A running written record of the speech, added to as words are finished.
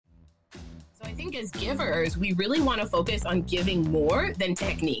think as givers, we really want to focus on giving more than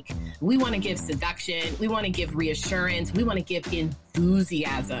technique. We want to give seduction. We want to give reassurance. We want to give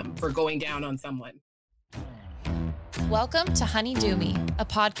enthusiasm for going down on someone. Welcome to Honey Do Me, a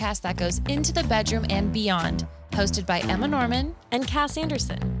podcast that goes into the bedroom and beyond, hosted by Emma Norman and Cass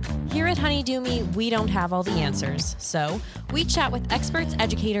Anderson. Here at Honey Do Me, we don't have all the answers, so we chat with experts,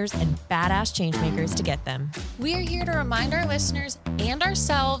 educators, and badass changemakers to get them. We are here to remind our listeners and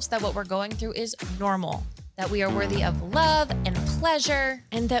ourselves that what we're going through is normal, that we are worthy of love and pleasure,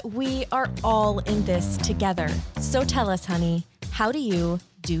 and that we are all in this together. So tell us, honey, how do you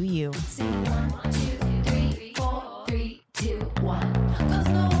do you? Sing 1, 2, 3, 4, 3, 2, 1. 'Cause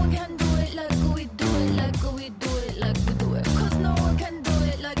no one can do it like we do it, like we do it, like we do it. 'Cause no one can do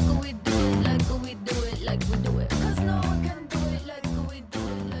it like we do it, like we do it, like we do it. 'Cause no one can do it like we do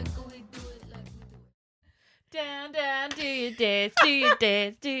it, like we do it, like we do it. Down, down, do you dance, do you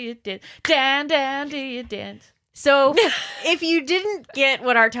dance, do you dance, down, down, do you dance. So if you didn't get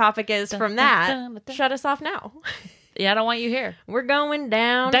what our topic is from that, shut us off now. Yeah, I don't want you here. We're going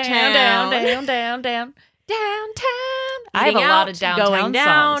downtown. Downtown. I have a lot of downtown going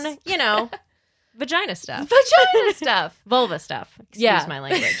down, songs. you know, vagina stuff. Vagina stuff. Vulva stuff. Excuse my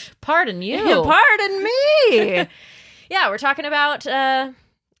language. Pardon you. Pardon me. Yeah, we're talking about, I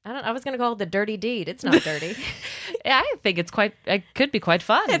was going to call it the dirty deed. It's not dirty. I think it could be quite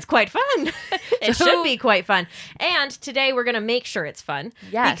fun. It's quite fun. It should be quite fun. And today we're going to make sure it's fun.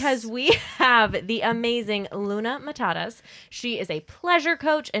 Yes. Because we have the amazing Luna Matatas. She is a pleasure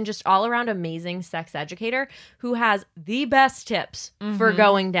coach and just all around amazing sex educator who has the best tips for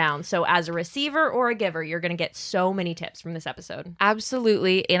going down. So as a receiver or a giver, you're going to get so many tips from this episode.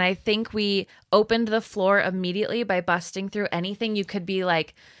 Absolutely. And I think we opened the floor immediately by busting through anything you could be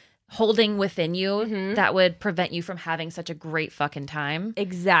like holding within you that would prevent you from having such a great fucking time.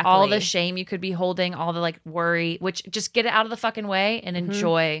 Exactly. All the shame you could be holding, all the like worry, which just get it out of the fucking way and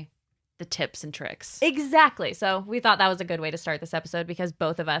enjoy the tips and tricks. Exactly. So we thought that was a good way to start this episode because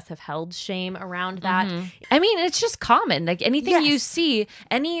both of us have held shame around that. I mean, it's just common. Like anything you see,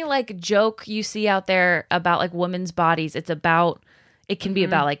 any like joke you see out there about like women's bodies, it can be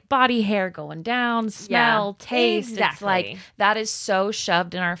about like body hair going down, smell, taste. Exactly. It's like that is so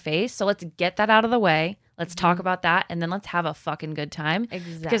shoved in our face. So let's get that out of the way. Let's talk about that. And then let's have a fucking good time.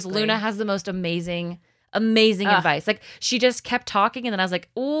 Exactly. Because Luna has the most amazing advice. Like she just kept talking. And then I was like,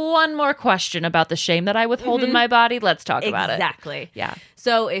 one more question about the shame that I withhold in my body. Let's talk about it. Exactly. Yeah.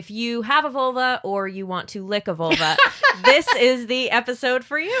 So if you have a vulva or you want to lick a vulva, this is the episode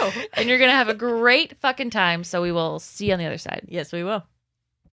for you. And you're going to have a great fucking time. So we will see you on the other side. Yes, we will.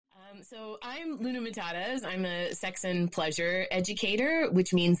 So I'm Luna Matatas. I'm a sex and pleasure educator,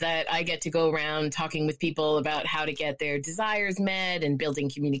 which means that I get to go around talking with people about how to get their desires met and building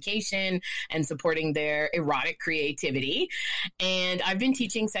communication and supporting their erotic creativity. And I've been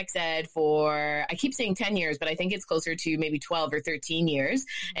teaching sex ed for, I keep saying 10 years, but I think it's closer to maybe 12 or 13 years.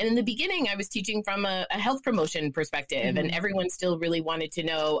 And in the beginning, I was teaching from a health promotion perspective, and everyone still really wanted to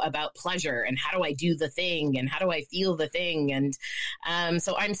know about pleasure and how do I do the thing and how do I feel the thing. And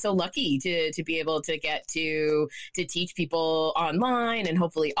so I'm so lucky to be able to get to teach people online and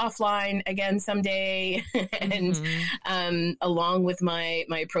hopefully offline again someday. And along with my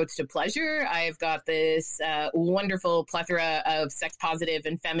approach to pleasure, I've got this wonderful plethora of sex positive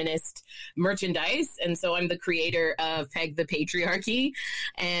and feminist merchandise. And so I'm the creator of Peg the Patriarchy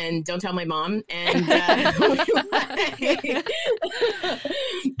and Don't Tell My Mom and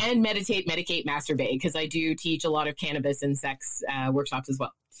and Meditate, Medicate, Masturbate, because I do teach a lot of cannabis and sex workshops as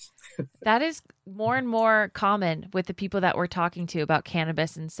well. That is more and more common with the people that we're talking to about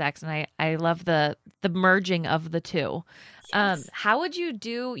cannabis and sex. And I love the merging of the two. Yes. How would you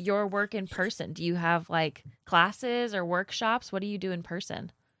do your work in person? Do you have like classes or workshops? What do you do in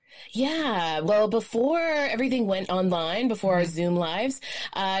person? Yeah, well, before everything went online, before our Zoom lives,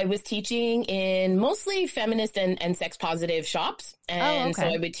 I was teaching in mostly feminist and sex positive shops. And so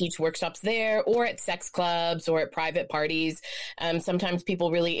I would teach workshops there or at sex clubs or at private parties. Sometimes people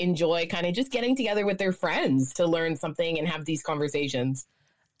really enjoy kind of just getting together with their friends to learn something and have these conversations.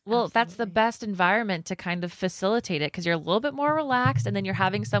 Well, that's the best environment to kind of facilitate it because you're a little bit more relaxed and then you're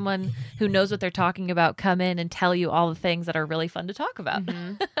having someone who knows what they're talking about come in and tell you all the things that are really fun to talk about.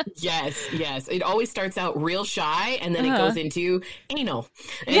 Yes. It always starts out real shy and then it goes into anal.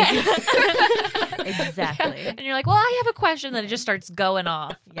 Yeah. Exactly. And you're like, well, I have a question. Then it just starts going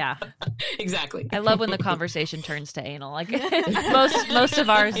off. Yeah. Exactly. I love when the conversation turns to anal. Like most of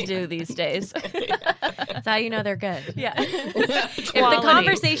ours do these days. That's how you know they're good. Yeah. If the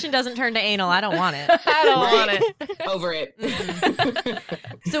conversation masturbation doesn't turn to anal, I don't want it. I don't want it. Over it.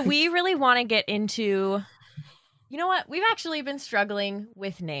 So we really want to get into, you know what? We've actually been struggling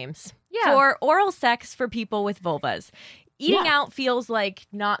with names for oral sex for people with vulvas. Eating out feels like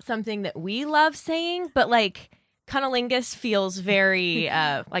not something that we love saying, but like cunnilingus feels very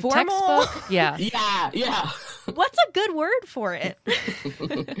Like formal. textbook. Yeah. Yeah. What's a good word for it?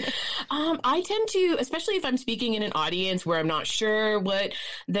 I tend to, especially if I'm speaking in an audience where I'm not sure what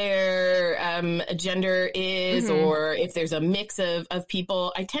their gender is, or if there's a mix of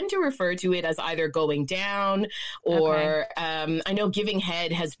people, I tend to refer to it as either going down or I know giving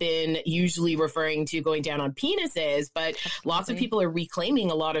head has been usually referring to going down on penises, but lots of people are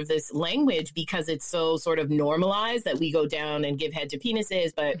reclaiming a lot of this language because it's so sort of normalized that we go down and give head to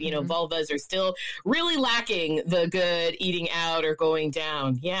penises, but you know, vulvas are still really lacking the good eating out or going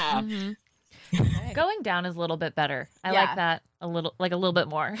down. Yeah. Going down is a little bit better. I Yeah. like that a little bit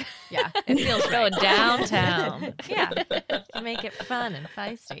more. Yeah, it feels Going downtown. Yeah, to make it fun and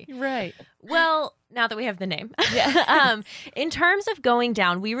feisty. Right. Well, now that we have the name, in terms of going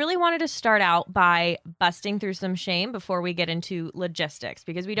down, we really wanted to start out by busting through some shame before we get into logistics,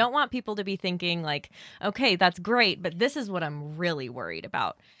 because we don't want people to be thinking like, okay, that's great, but this is what I'm really worried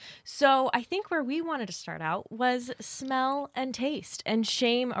about. So I think where we wanted to start out was smell and taste and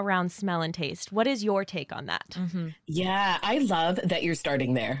shame around smell and taste. What is your take on that? Yeah, I love that you're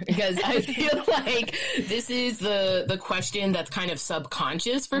starting there because I feel like this is the question that's kind of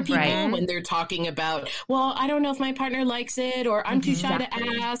subconscious for people when they're talking about, well, I don't know if my partner likes it, or I'm too shy to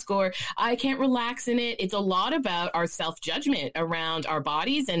ask, or I can't relax in it. It's a lot about our self-judgment around our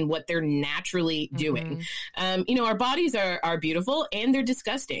bodies and what they're naturally doing. You know, our bodies are beautiful and they're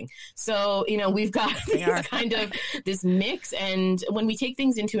disgusting. So, you know, we've got this kind of this mix. And when we take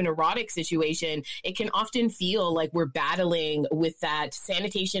things into an erotic situation, it can often feel like we're battling with that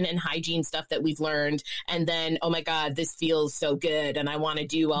sanitation and hygiene stuff that we've learned. And then, oh my God, this feels so good. And I want to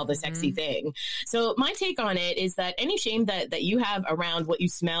do all the sexy thing. So my take on it is that any shame that you have around what you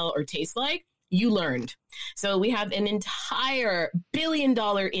smell or taste like, you learned. So we have an entire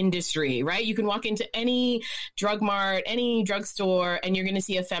billion-dollar industry, right? You can walk into any drug mart, any drugstore, and you're going to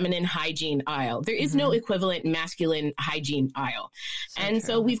see a feminine hygiene aisle. There is no equivalent masculine hygiene aisle.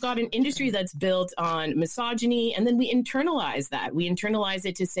 So we've got an industry that's built on misogyny, and then we internalize that. We internalize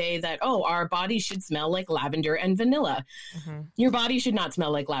it to say that, oh, our bodies should smell like lavender and vanilla. Your body should not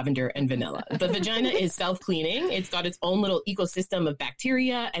smell like lavender and vanilla. The vagina is self-cleaning. It's got its own little ecosystem of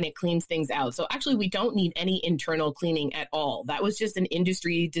bacteria, and it cleans things out. So actually, we don't need any internal cleaning at all. That was just an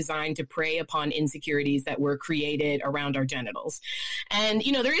industry designed to prey upon insecurities that were created around our genitals. And,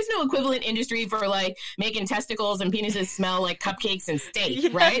 you know, there is no equivalent industry for like making testicles and penises smell like cupcakes and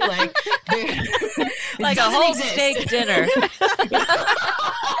steak, right? Like, Like a whole steak dinner.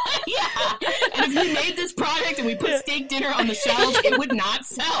 Yeah. And if we made this product and we put steak dinner on the shelves, it would not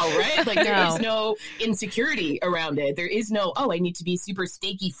sell, right? Like there is no insecurity around it. There is no, oh, I need to be super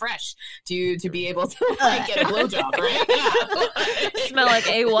steaky fresh to be able to like get a blowjob, right? Yeah. Smell like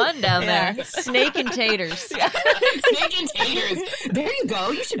A1 down there. Snake and taters. Snake and taters. There you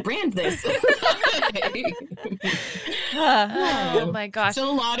go. You should brand this. Oh my gosh. So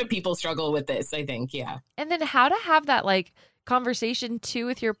a lot of people struggle with this, I think. Yeah. And then how to have that like conversation too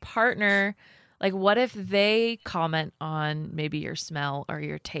with your partner. Like what if they comment on maybe your smell or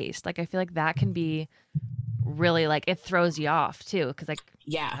your taste? Like I feel like that can be really like it throws you off too, because like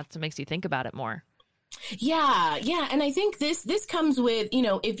that's what makes you think about it more. Yeah. And I think this comes with, you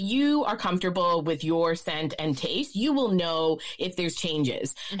know, if you are comfortable with your scent and taste, you will know if there's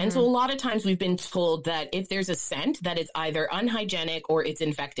changes. And so a lot of times we've been told that if there's a scent that it's either unhygienic or it's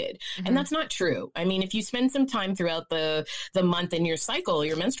infected. And that's not true. I mean, if you spend some time throughout the month in your cycle,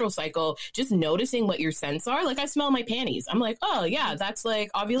 your menstrual cycle, just noticing what your scents are, like I smell my panties. I'm like, oh yeah, that's like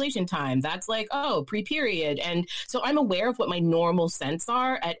ovulation time. That's like, oh, pre-period. And so I'm aware of what my normal scents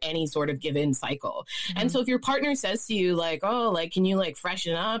are at any sort of given cycle. And so if your partner says to you like, oh, like, can you like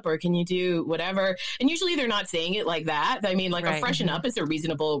freshen up or can you do whatever? And usually they're not saying it like that. I mean, like a freshen up is a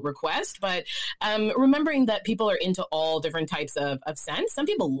reasonable request, but remembering that people are into all different types of scents. Some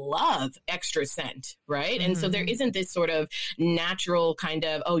people love extra scent, right? And so there isn't this sort of natural kind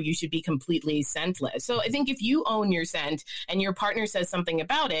of, oh, you should be completely scentless. So I think if you own your scent and your partner says something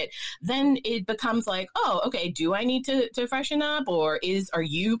about it, then it becomes like, oh, okay, do I need to freshen up? Or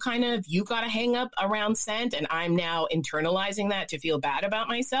you got a hang up around around scent, and I'm now internalizing that to feel bad about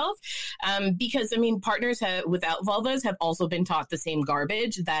myself. Because I mean, partners without vulvas have also been taught the same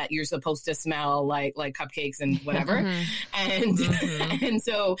garbage, that you're supposed to smell like cupcakes and whatever. And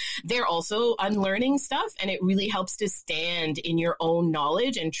so they're also unlearning stuff, and it really helps to stand in your own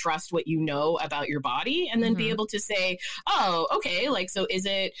knowledge and trust what you know about your body, and then be able to say, oh, okay, like, so is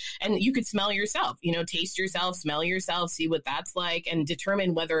it, and you could smell yourself, taste yourself, smell yourself, see what that's like, and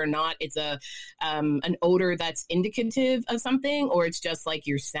determine whether or not it's an odor that's indicative of something, or it's just like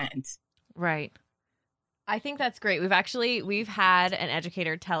your scent. Right. I think that's great. We've had an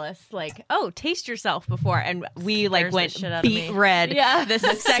educator tell us like, oh, taste yourself before. And we like went beet red. Yeah. The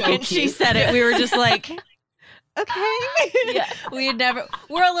second she said it, we were just like, okay. Yeah.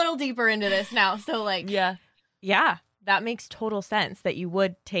 We're a little deeper into this now. So like, yeah, that makes total sense that you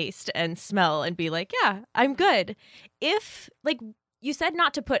would taste and smell and be like, yeah, I'm good. If like you said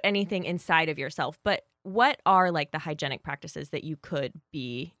not to put anything inside of yourself, but what are like the hygienic practices that you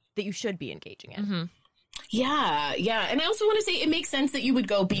should be engaging in? Yeah. And I also want to say it makes sense that you would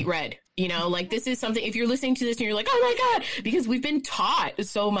go beet red. Like this is something, if you're listening to this and you're like, oh my God, because we've been taught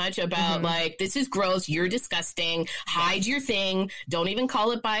so much about like, this is gross, you're disgusting, hide your thing, don't even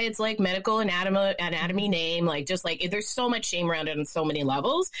call it by its like medical anatomy name. Like, just like, there's so much shame around it on so many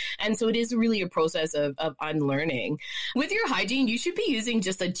levels. And so it is really a process of unlearning. With your hygiene, you should be using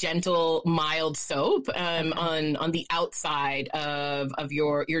just a gentle, mild soap on the outside of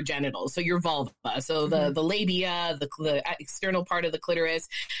your genitals. So your vulva, so the labia, the external part of the clitoris,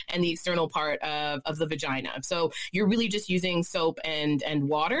 and the external part of the vagina. So you're really just using soap and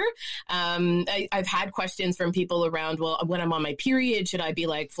water. I've had questions from people around, well, when I'm on my period, should I be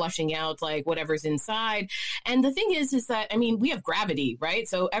like flushing out like whatever's inside? And the thing is that, I mean, we have gravity, right?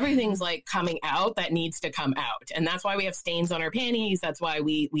 So everything's like coming out that needs to come out. And that's why we have stains on our panties. That's why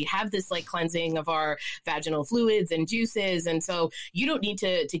we have this like cleansing of our vaginal fluids and juices. And so you don't need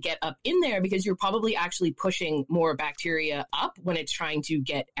to get up in there, because you're probably actually pushing more bacteria up when it's trying to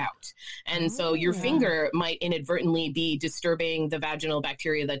get out. And so your finger might inadvertently be disturbing the vaginal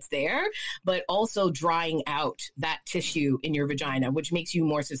bacteria that's there, but also drying out that tissue in your vagina, which makes you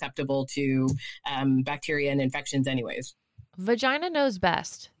more susceptible to bacteria and infections anyways. Vagina knows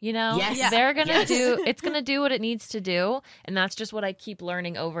best, Yes. They're going to it's going to do what it needs to do. And that's just what I keep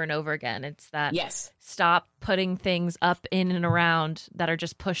learning over and over again. It's that stop putting things up in and around that are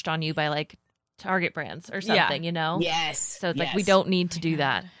just pushed on you by like Target brands or something, Yes. So it's like, we don't need to do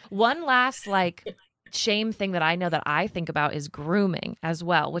that. One last like shame thing that I know that I think about is grooming as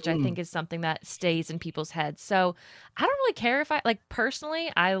well, which I think is something that stays in people's heads. So I don't really care if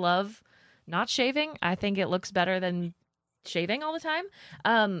personally, I love not shaving. I think it looks better than shaving all the time.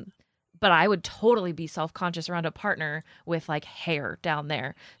 But I would totally be self-conscious around a partner with like hair down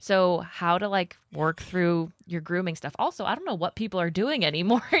there. So how to like work through your grooming stuff. Also, I don't know what people are doing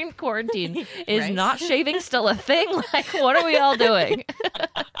anymore in quarantine. Is not shaving still a thing? Like, what are we all doing?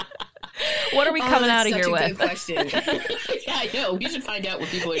 What are we coming out of here with? Good question. Yeah, I know. We should find out what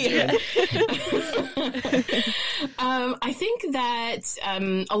people are doing. I think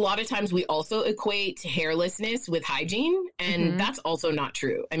that a lot of times we also equate hairlessness with hygiene, and that's also not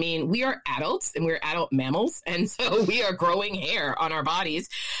true. I mean, we are adults and we're adult mammals, and so we are growing hair on our bodies,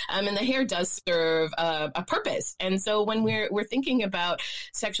 and the hair does serve a purpose. And so when we're thinking about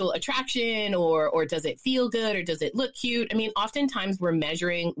sexual attraction or does it feel good or does it look cute, I mean, oftentimes we're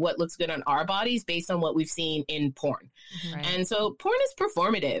measuring what looks good on our bodies based on what we've seen in porn. Right. And so porn is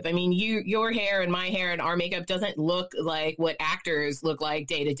performative. I mean, your hair and my hair and our makeup doesn't look like what actors look like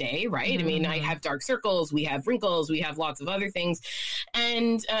day to day, right? I mean, I have dark circles, we have wrinkles, we have lots of other things.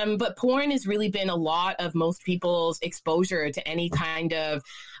 And, but porn has really been a lot of most people's exposure to any kind of,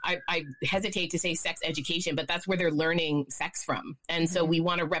 I hesitate to say sex education, but that's where they're learning sex from. And so we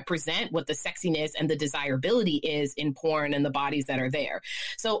want to represent what the sexiness and the desirability is in porn and the bodies that are there.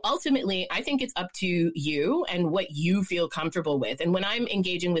 So ultimately, I think it's up to you and what you feel comfortable with. And when I'm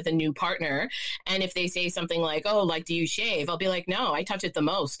engaging with a new partner, and if they say something like, oh, like, do you shave? I'll be like, no, I touch it the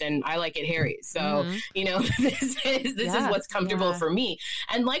most and I like it hairy. So, this is what's comfortable for me.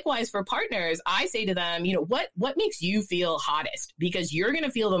 And likewise for partners, I say to them, what makes you feel hottest? Because you're going to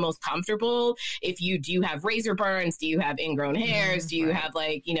feel the most comfortable if do you have razor burns? Do you have ingrown hairs? Do you have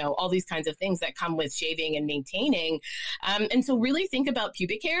all these kinds of things that come with shaving and maintaining? And so really think about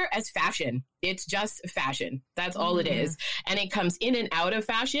pubic hair as fashion. It's just fashion. That's all it is. And it comes in and out of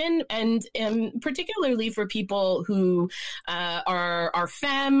fashion. And particularly for people who are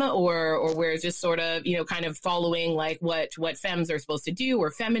femme or we're just sort of, kind of following like what femmes are supposed to do,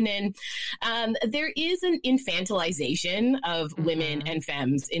 or feminine. There is an infantilization of women and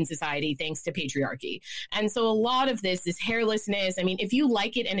femmes in society thanks to patriarchy. And so a lot of this hairlessness, I mean, if you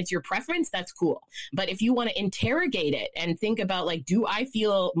like it and it's your preference, that's cool. But if you want to interrogate it and think about like, do I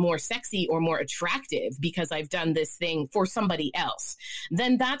feel more sexy or more attractive because I've done this thing for somebody else,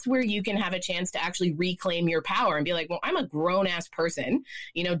 then that's where you can have a chance to actually reclaim your power and be like, well, I'm a grown ass person.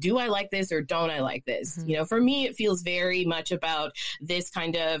 Do I like this or don't I like this? For me, it feels very much about this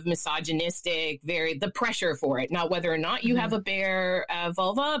kind of misogynistic, the pressure for it. Not whether or not you have a bare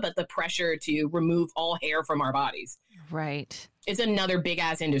vulva, but the pressure to remove all hair from our bodies. Right. It's another big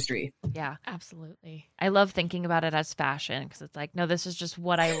ass industry. Yeah. Absolutely. I love thinking about it as fashion because it's like, no, this is just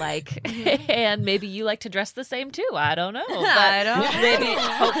what I like. And maybe you like to dress the same too. I don't know. But I don't know. maybe,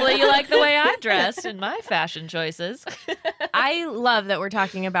 hopefully you like the way I dress in my fashion choices. I love that we're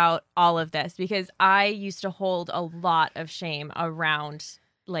talking about all of this because I used to hold a lot of shame around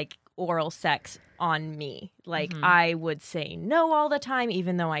like oral sex on me. Like I would say no all the time,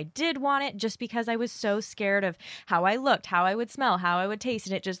 even though I did want it, just because I was so scared of how I looked, how I would smell, how I would taste.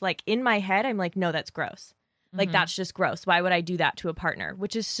 And it just like in my head, I'm like, no, that's gross. Like that's just gross. Why would I do that to a partner?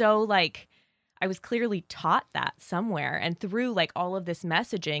 Which is so like, I was clearly taught that somewhere and through like all of this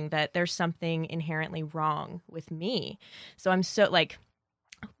messaging that there's something inherently wrong with me. So I'm so like,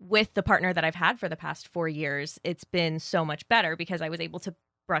 with the partner that I've had for the past 4 years, it's been so much better because I was able to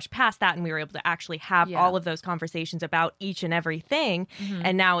brush past that and we were able to actually have all of those conversations about each and everything.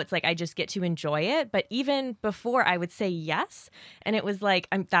 And now it's like I just get to enjoy it. But even before I would say yes, and it was like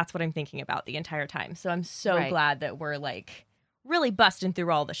that's what I'm thinking about the entire time. So I'm so glad that we're like really busting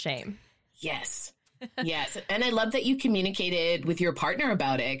through all the shame. Yes. Yes. And I love that you communicated with your partner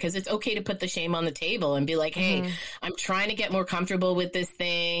about it, because it's okay to put the shame on the table and be like, hey, I'm trying to get more comfortable with this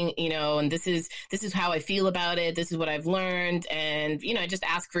thing, and this is how I feel about it. This is what I've learned. And, I just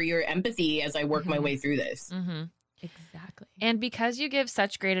ask for your empathy as I work my way through this. Exactly. And because you give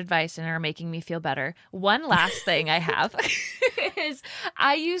such great advice and are making me feel better, one last thing I have is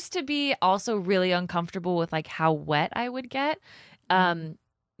I used to be also really uncomfortable with like how wet I would get.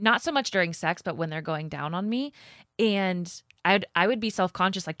 Not so much during sex, but when they're going down on me. And I would be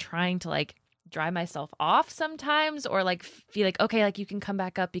self-conscious, like trying to like dry myself off sometimes, or like feel like, okay, like you can come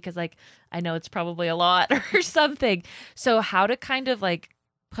back up because like I know it's probably a lot or something. So how to kind of like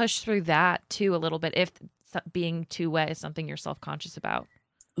push through that too a little bit if being too wet is something you're self-conscious about.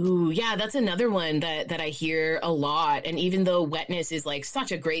 Ooh, yeah, that's another one that I hear a lot. And even though wetness is like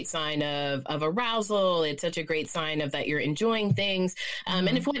such a great sign of arousal, it's such a great sign of that you're enjoying things. And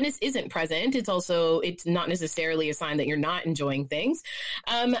if wetness isn't present, it's not necessarily a sign that you're not enjoying things.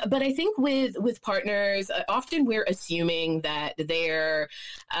 But I think with partners, often we're assuming that they're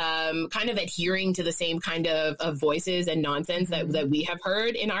kind of adhering to the same kind of voices and nonsense that we have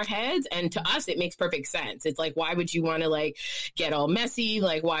heard in our heads. And to us, it makes perfect sense. It's like, why would you want to like get all messy?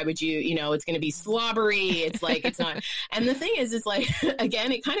 Like, why would you, it's going to be slobbery. It's like, it's not. And the thing is, it's like,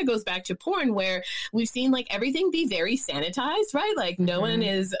 again, it kind of goes back to porn where we've seen like everything be very sanitized, right? Like no one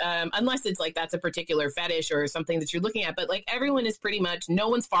is, unless it's like, that's a particular fetish or something that you're looking at, but like everyone is pretty much, no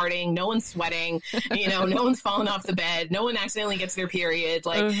one's farting, no one's sweating, no one's falling off the bed. No one accidentally gets their period.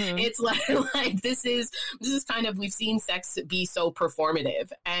 Like it's like, this is kind of, we've seen sex be so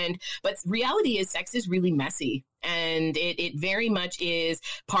performative, but reality is sex is really messy. And it very much is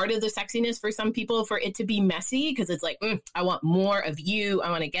part of the sexiness for some people for it to be messy, because it's like, I want more of you.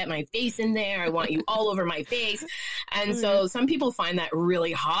 I want to get my face in there. I want you all over my face. And so some people find that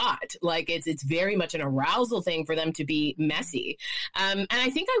really hot. Like it's very much an arousal thing for them to be messy. And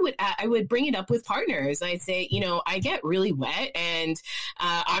I think I would bring it up with partners. I'd say, I get really wet and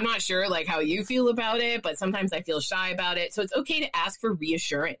I'm not sure like how you feel about it, but sometimes I feel shy about it. So it's okay to ask for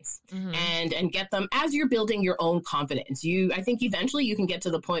reassurance and get them as you're building your own confidence. I think eventually you can get to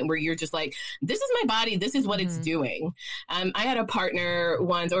the point where you're just like, this is my body, this is what it's doing. I had a partner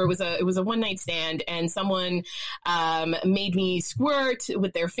once, or it was a one night stand, and someone made me squirt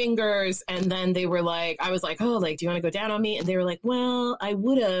with their fingers, and then they were like, I was like, oh, like, do you want to go down on me? And they were like, well, I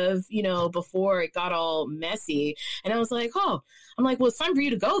would have, before it got all messy. And I was like, oh, I'm like, well, it's time for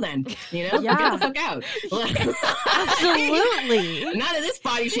you to go then, get the fuck out. Like, Absolutely. None of this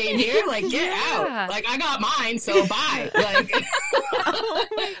body shame here. Like, get out. Like, I got mine, so bye. Like,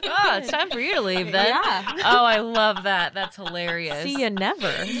 oh, it's time for you to leave then. Yeah. Oh, I love that. That's hilarious. See you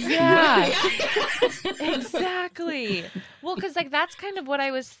never. Yeah. Exactly. Well, because like that's kind of what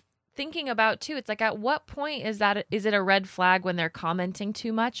I was thinking about too, it's like, at what point is it a red flag when they're commenting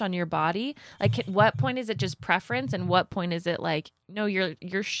too much on your body? Like, at what point is it just preference, and what point is it like, no,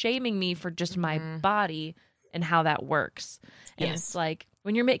 you're shaming me for just my body and how that works? And it's like,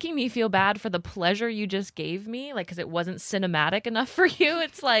 when you're making me feel bad for the pleasure you just gave me, like, because it wasn't cinematic enough for you,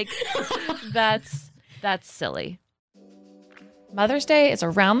 it's like, that's silly. Mother's Day is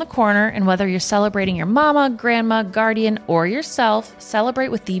around the corner, and whether you're celebrating your mama, grandma, guardian, or yourself, celebrate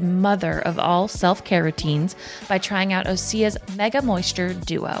with the mother of all self-care routines by trying out Osea's Mega Moisture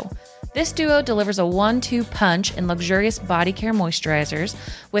Duo. This duo delivers a 1-2 punch in luxurious body care moisturizers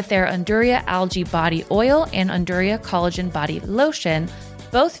with their Unduria Algae Body Oil and Unduria Collagen Body Lotion,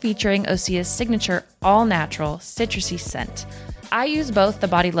 both featuring Osea's signature all-natural citrusy scent. I use both the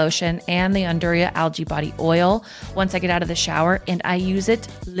body lotion and the Unduria Algae Body Oil once I get out of the shower, and I use it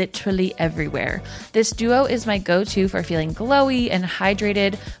literally everywhere. This duo is my go-to for feeling glowy and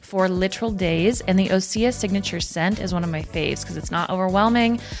hydrated for literal days, and the Osea signature scent is one of my faves because it's not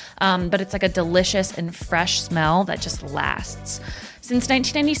overwhelming, but it's like a delicious and fresh smell that just lasts. Since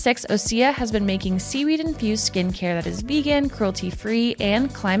 1996, Osea has been making seaweed-infused skincare that is vegan, cruelty-free,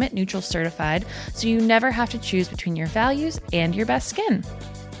 and climate-neutral certified, so you never have to choose between your values and your best skin.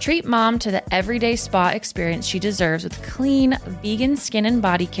 Treat mom to the everyday spa experience she deserves with clean, vegan skin and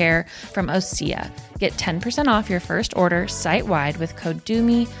body care from Osea. Get 10% off your first order site-wide with code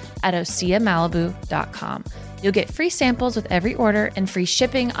DOOMY at OseaMalibu.com. You'll get free samples with every order and free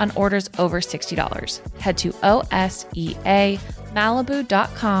shipping on orders over $60. Head to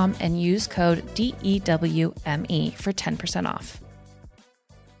OSEAMalibu.com and use code DEWME for 10% off.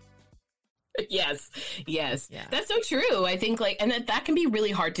 Yes. Yeah. That's so true. I think and that can be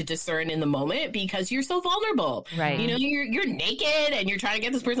really hard to discern in the moment because you're so vulnerable. Right. You know, you're naked and you're trying to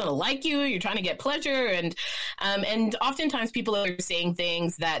get this person to like you. You're trying to get pleasure. And oftentimes people are saying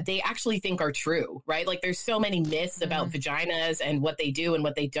things that they actually think are true, right? Like there's so many myths about vaginas and what they do and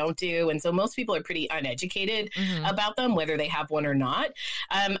what they don't do. And so most people are pretty uneducated about them, whether they have one or not.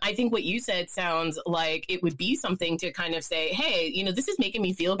 I think what you said sounds like it would be something to kind of say, hey, you know, this is making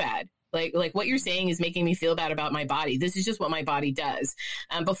me feel bad. Like what you're saying is making me feel bad about my body. This is just what my body does.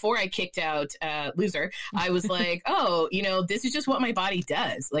 Before I kicked out Loser, I was like, oh, you know, this is just what my body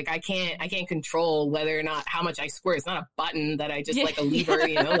does. Like I can't control whether or not how much I squirt. It's not a button that I just like a lever,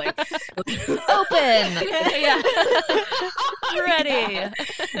 you know, like open. Ready.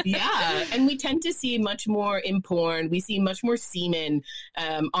 Yeah. And we tend to see much more in porn. We see much more semen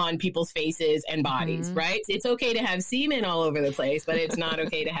on people's faces and bodies, right? It's okay to have semen all over the place, but it's not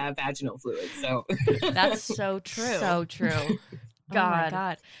okay to have vaginal fluid. So that's so true. So true. God. Oh my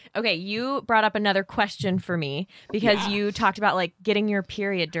God. Okay, you brought up another question for me because you talked about like getting your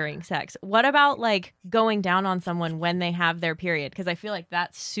period during sex. What about like going down on someone when they have their period? Because I feel like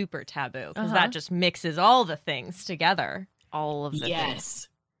that's super taboo because that just mixes all the things together. All of the things.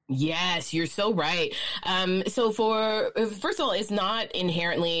 Yes, you're so right. So first of all, it's not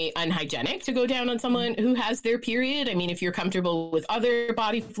inherently unhygienic to go down on someone who has their period. I mean, if you're comfortable with other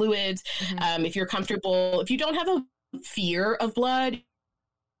body fluids, if you don't have a fear of blood,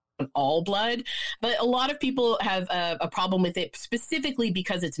 all blood, but a lot of people have a problem with it specifically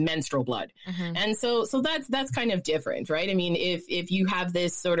because it's menstrual blood. And so that's kind of different, right? I mean, if you have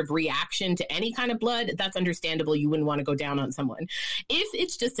this sort of reaction to any kind of blood, that's understandable. You wouldn't want to go down on someone. If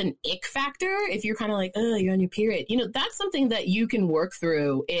it's just an ick factor, if you're kind of like, oh, you're on your period, you know, that's something that you can work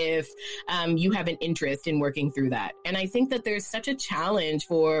through if you have an interest in working through that. And I think that there's such a challenge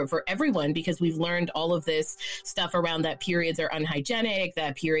for everyone because we've learned all of this stuff around that periods are unhygienic,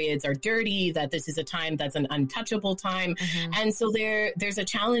 that periods are dirty, that this is a time that's an untouchable time. And so there's a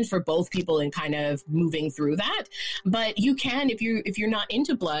challenge for both people in kind of moving through that. But you can, if you're not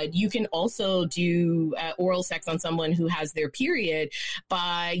into blood, you can also do oral sex on someone who has their period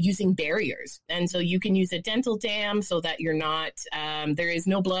by using barriers. And so you can use a dental dam so that you're not, there is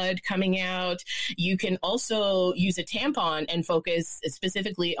no blood coming out. You can also use a tampon and focus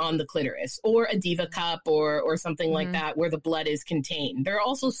specifically on the clitoris, or a Diva cup or something like that where the blood is contained. There are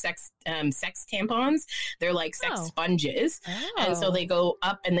also sex tampons. They're like sex sponges. And so they go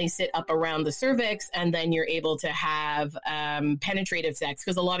up and they sit up around the cervix, and then you're able to have penetrative sex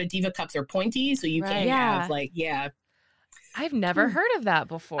because a lot of Diva cups are pointy. So you can have I've never heard of that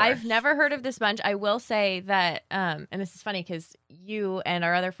before. I've never heard of this sponge. I will say that, and this is funny because you and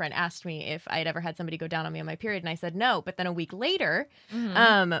our other friend asked me if I'd ever had somebody go down on me on my period, and I said no. But then a week later,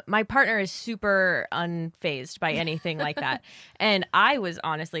 my partner is super unfazed by anything like that. And I was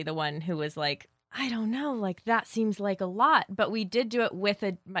honestly the one who was like, I don't know, like that seems like a lot. But we did do it with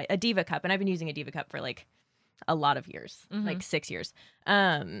a Diva cup, and I've been using a Diva cup for like a lot of years, like 6 years.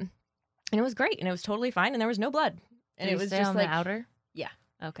 And it was great. And it was totally fine. And there was no blood. And Did it you was stay just on like, the outer? yeah.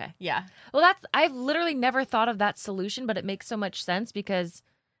 Okay. Yeah. Well, I've literally never thought of that solution, but it makes so much sense because,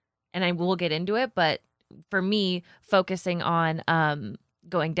 and I will get into it, but for me, focusing on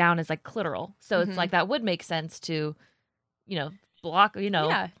going down is like clitoral. So it's like that would make sense to, block,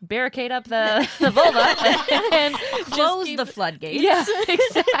 barricade up the vulva and Close keep the floodgates. Yeah,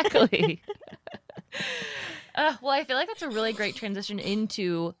 exactly. Well, I feel like that's a really great transition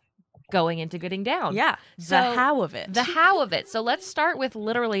into going into getting down. Yeah. So The how of it. The how of it. So let's start with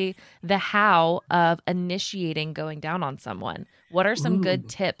literally the how of initiating going down on someone. What are some good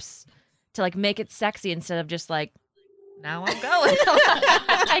tips to like make it sexy instead of just like, now I'm going,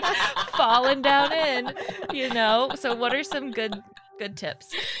 like falling down in, So what are some good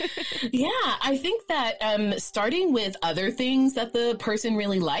tips? Yeah, I think that starting with other things that the person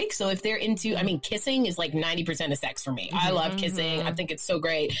really likes. So if they're into, kissing is like 90% of sex for me. I love kissing. I think it's so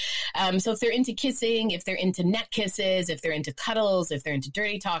great. So if they're into kissing, if they're into neck kisses, if they're into cuddles, if they're into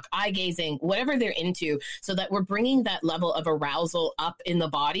dirty talk, eye gazing, whatever they're into, so that we're bringing that level of arousal up in the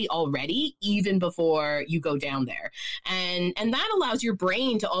body already, even before you go down there. And that allows your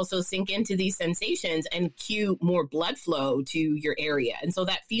brain to also sink into these sensations and cue more blood flow to your area. And so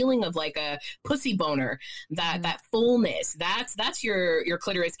that feeling of like a pussy boner, that fullness, that's your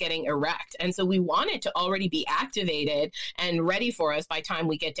clitoris getting erect. And so we want it to already be activated and ready for us by time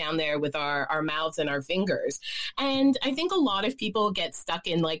we get down there with our mouths and our fingers. And I think a lot of people get stuck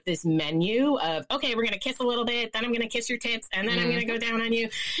in like this menu of, okay, we're going to kiss a little bit, then I'm going to kiss your tits, and then I'm going to go down on you.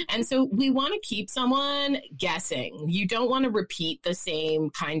 And so we want to keep someone guessing. You don't want to repeat the same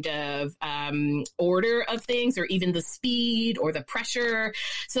kind of order of things, or even the speed or the pressure.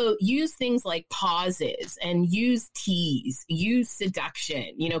 So use things like pauses and use tease, use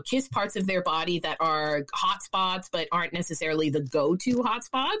seduction, kiss parts of their body that are hot spots, but aren't necessarily the go-to hot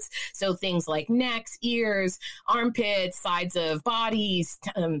spots. So things like necks, ears, armpits, sides of bodies,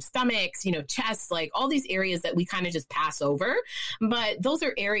 stomachs, chests, like all these areas that we kind of just pass over. But those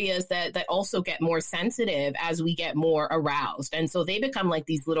are areas that also get more sensitive as we get more aroused. And so they become like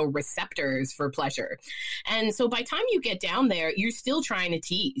these little receptors for pleasure. And so by time you get down there, you're still trying to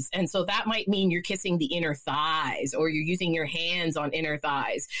tease. And so that might mean you're kissing the inner thighs, or you're using your hands on inner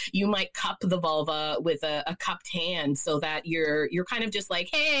thighs. You might cup the vulva with a cupped hand so that you're kind of just like,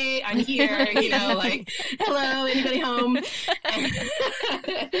 hey, I'm here, like, hello, anybody home?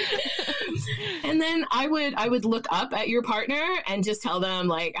 And then I would look up at your partner and just tell them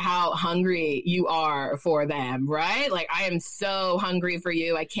like how hungry you are for them, right? Like, I am so hungry for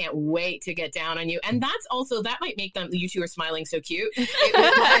you. I can't wait to get down on you. And that's also, that might make them, you two are smiling so cute.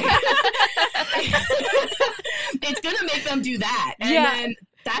 It's going to make them do that. And then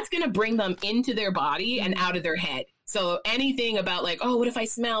that's going to bring them into their body and out of their head. So anything about like, oh, what if I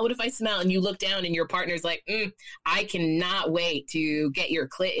smell? What if I smell? And you look down and your partner's like, I cannot wait to get your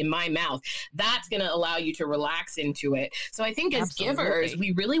clit in my mouth. That's going to allow you to relax into it. So I think as givers,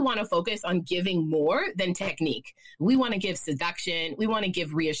 we really want to focus on giving more than technique. We want to give seduction. We want to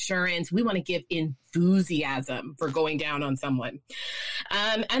give reassurance. We want to give enthusiasm for going down on someone.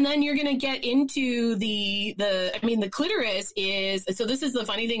 And then you're going to get into the clitoris is, so this is the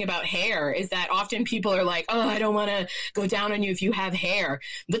funny thing about hair, is that often people are like, oh, I don't want to go down on you if you have hair.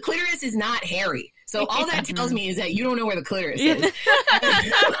 The clitoris is not hairy. So all that tells me is that you don't know where the clitoris is.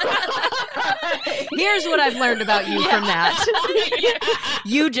 Here's what I've learned about you from that.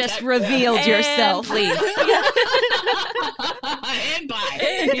 You just revealed yourself. Leave. And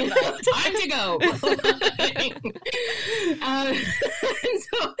bye. Time to go.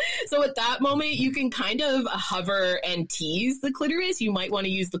 So at that moment, you can kind of hover and tease the clitoris. You might want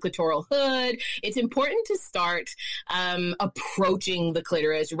to use the clitoral hood. It's important to start approaching the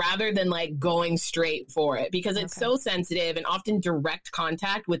clitoris rather than like going straight for it, because it's so sensitive, and often direct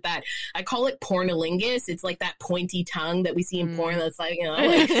contact with that, I call it pornolingus. It's like that pointy tongue that we see in porn that's like,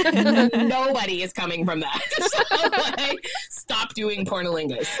 nobody is coming from that. So like, stop doing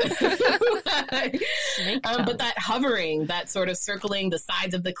pornolingus. But that hovering, that sort of circling the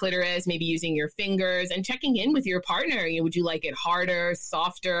sides of the clitoris, maybe using your fingers and checking in with your partner. Would you like it harder,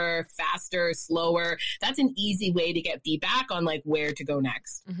 softer, faster, slower? That's an easy way to get feedback on like where to go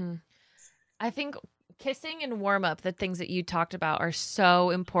next. Mm-hmm. I think kissing and warm up, the things that you talked about, are so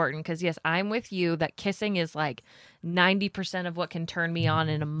important, because yes, I'm with you that kissing is like 90% of what can turn me on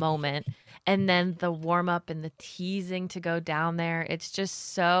in a moment. And then the warm up and the teasing to go down there, it's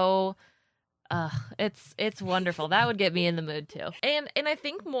just so it's wonderful. That would get me in the mood too. And I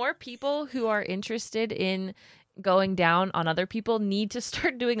think more people who are interested in going down on other people need to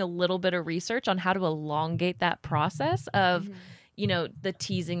start doing a little bit of research on how to elongate that process of the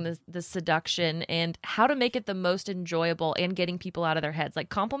teasing, the seduction, and how to make it the most enjoyable and getting people out of their heads. Like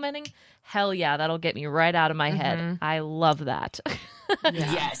complimenting, hell yeah, that'll get me right out of my head. I love that.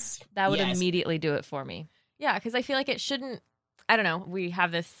 Yes. That would Yes. immediately do it for me. Yeah, because I feel like it shouldn't. I don't know. We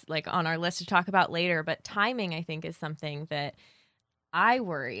have this like on our list to talk about later, but timing, I think, is something that I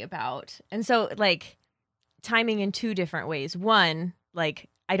worry about. And so, like, timing in two different ways. One, like,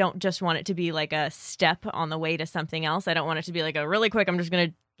 I don't just want it to be like a step on the way to something else. I don't want it to be like a really quick, I'm just going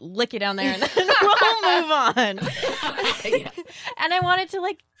to lick you down there and then we'll move on. Yeah. And I want it to,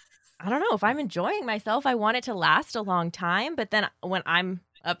 like, I don't know, if I'm enjoying myself, I want it to last a long time. But then when I'm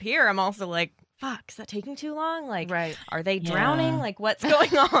up here, I'm also like, fuck, is that taking too long? Like, Right. are they Yeah. drowning? Like, what's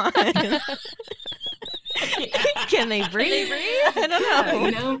going on? Can they breathe? I don't know.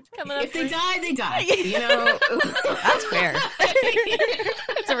 You know, Coming up if they for- die, they die. You know, That's fair.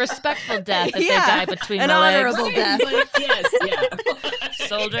 It's a respectful death if Yeah, they die between an my legs. honorable death. But yes, yeah.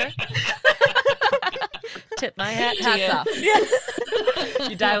 Soldier. Tip my hat to Hats you. off.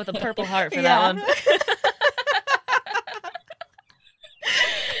 You die with a purple heart for Yeah. that one.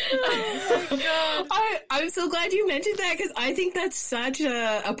 I'm so glad you mentioned that because I think that's such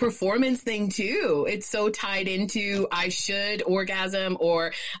a performance thing too. It's so tied into I should orgasm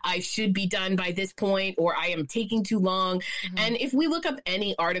or I should be done by this point or I am taking too long. And if we look up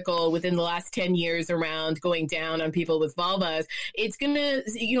any article within the last 10 years around going down on people with vulvas, it's going to,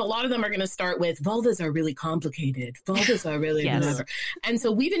 a lot of them are going to start with vulvas are really complicated. Vulvas are really Yes. whatever. And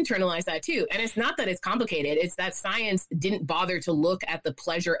so we've internalized that too. And it's not that it's complicated. It's that science didn't bother to look at the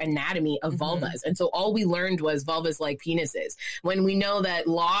pleasure anatomy of vulvas. And so all we learned was vulvas like penises. When we know that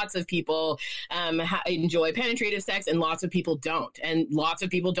lots of people enjoy penetrative sex and lots of people don't. And lots of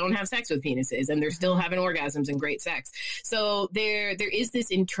people don't have sex with penises and they're still having orgasms and great sex. So there is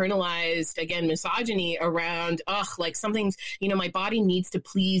this internalized, again, misogyny around, like something's, my body needs to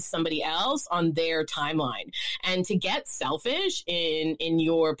please somebody else on their timeline. And to get selfish in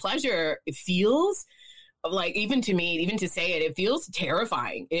your pleasure, it feels like, even to me, even to say it, it feels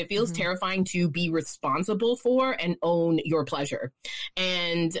terrifying. It feels terrifying to be responsible for and own your pleasure.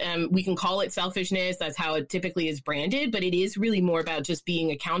 And we can call it selfishness. That's how it typically is branded, but it is really more about just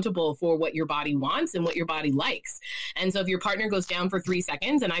being accountable for what your body wants and what your body likes. And so if your partner goes down for 3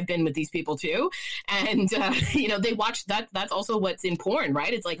 seconds, and I've been with these people too, and, they watch that. That's also what's in porn,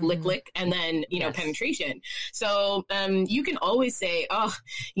 right? It's like lick, lick, and then, penetration. So you can always say, oh,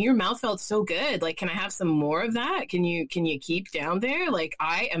 your mouth felt so good. Like, can I have some more of that? Can you keep down there? Like,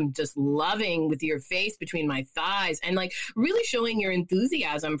 I am just loving with your face between my thighs and like really showing your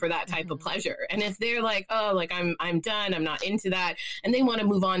enthusiasm for that type of pleasure. And if they're like, oh, like I'm done, I'm not into that, and they want to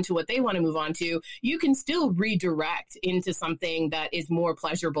move on to what they want to move on to, you can still redirect into something that is more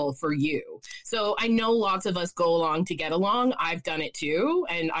pleasurable for you. So I know lots of us go along to get along. I've done it too,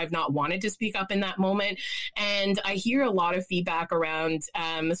 and I've not wanted to speak up in that moment. And I hear a lot of feedback around,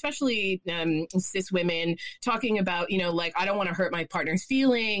 especially cis women, talking about, like, I don't want to hurt my partner's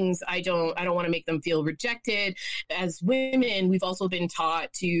feelings. I don't want to make them feel rejected. As women, we've also been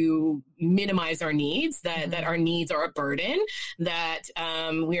taught to minimize our needs, that our needs are a burden, that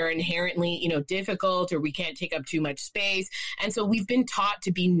we are inherently, difficult, or we can't take up too much space. And so we've been taught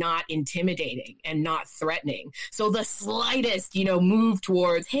to be not intimidating and not threatening. So the slightest, move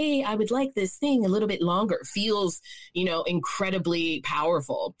towards, hey, I would like this thing a little bit longer, feels, incredibly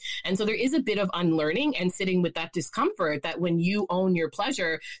powerful. And so there is a bit of unlearning and sitting with that discomfort that when you own your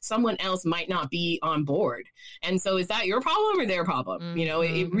pleasure, someone else might not be on board. And so is that your problem or their problem?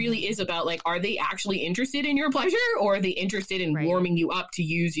 It really is about, like, are they actually interested in your pleasure, or are they interested in warming you up to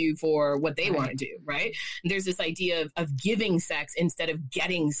use you for what they want to do, right? And there's this idea of giving sex instead of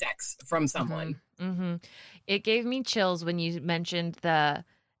getting sex from someone. It gave me chills when you mentioned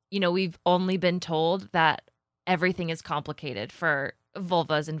we've only been told that everything is complicated for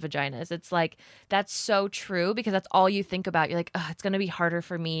vulvas and vaginas. It's like, that's so true, because that's all you think about. You're like, oh, it's going to be harder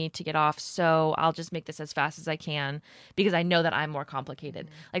for me to get off, so I'll just make this as fast as I can because I know that I'm more complicated.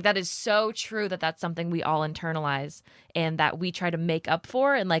 Like, that is so true, that's something we all internalize and that we try to make up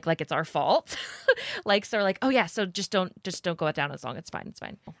for, and like it's our fault. Like, so we're like, oh yeah, so just don't go down as long. It's fine.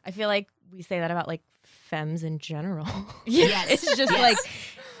 I feel like we say that about like femmes in general. Yes. It's just like,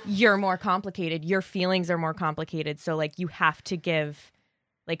 you're more complicated. Your feelings are more complicated. So like, you have to give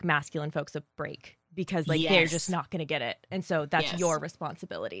like masculine folks a break because like they're just not going to get it. And so that's your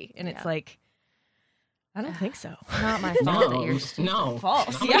responsibility. And it's like, I don't think so. Not my fault that you're stupid. No.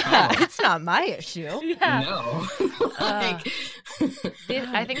 False. No, Yeah. no. It's not my issue. Yeah. No.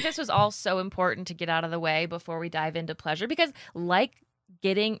 I think this was all so important to get out of the way before we dive into pleasure, because like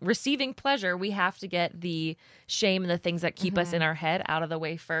receiving pleasure, we have to get the shame and the things that keep us in our head out of the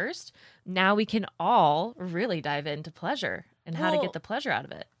way first. Now we can all really dive into pleasure and how to get the pleasure out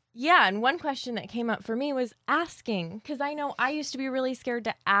of it. Yeah, and one question that came up for me was asking, because I know I used to be really scared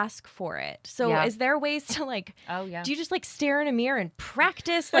to ask for it. So is there ways to do you just stare in a mirror and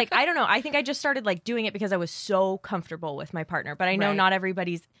practice? I don't know. I think I just started doing it because I was so comfortable with my partner. But I know not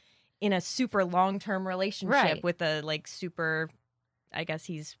everybody's in a super long-term relationship with a super, I guess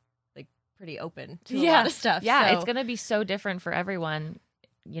he's pretty open to a lot of stuff. Yeah, so. it's going to be so different for everyone,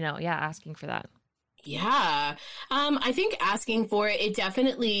 asking for that. Yeah. I think asking for it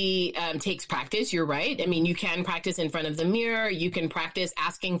definitely takes practice. You're right. I mean, you can practice in front of the mirror. You can practice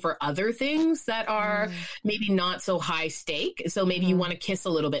asking for other things that are maybe not so high stake. So maybe you want to kiss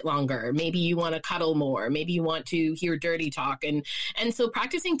a little bit longer. Maybe you want to cuddle more. Maybe you want to hear dirty talk. And so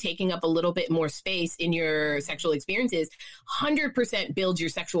practicing taking up a little bit more space in your sexual experiences 100% builds your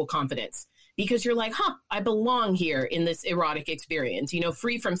sexual confidence. Because you're like, I belong here in this erotic experience,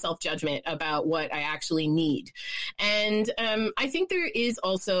 free from self-judgment about what I actually need. And I think there is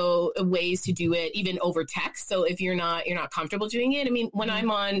also ways to do it even over text. So if you're not comfortable doing it, I mean, when I'm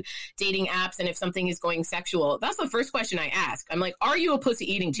on dating apps and if something is going sexual, that's the first question I ask. I'm like, are you a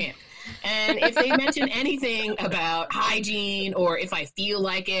pussy eating champ? And if they mention anything about hygiene or if I feel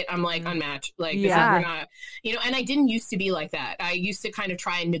like it, I'm like, unmatched. We're not, and I didn't used to be like that. I used to kind of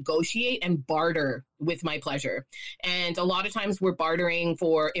try and negotiate and barter with my pleasure. And a lot of times we're bartering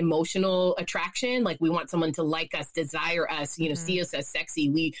for emotional attraction. Like we want someone to like us, desire us, see us as sexy.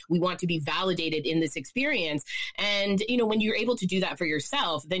 We want to be validated in this experience. And, when you're able to do that for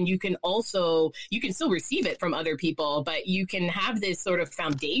yourself, then you can still receive it from other people, but you can have this sort of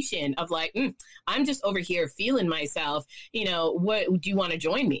foundation of I'm just over here feeling myself. What do you want to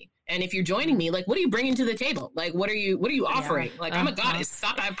join me? And if you're joining me, what are you bringing to the table? What are you offering? I'm a goddess.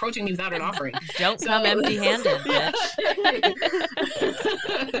 Stop approaching me without an offering. Don't come empty-handed.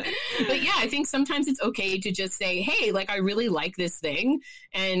 But yeah, I think sometimes it's okay to just say, hey, I really like this thing.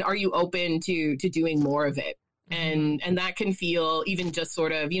 And are you open to doing more of it? And that can feel even just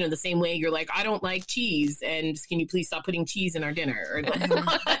sort of, the same way you're like, I don't like cheese. And can you please stop putting cheese in our dinner? Or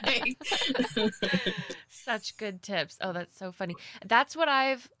Such good tips. Oh, that's so funny. That's what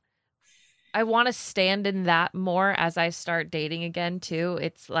I want to stand in that more as I start dating again, too.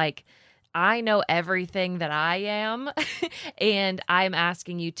 It's I know everything that I am, and I'm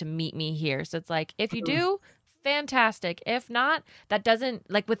asking you to meet me here. So it's if you do, fantastic. If not, that doesn't,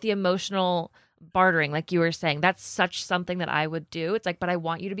 with the emotional bartering, like you were saying, that's such something that I would do. It's but I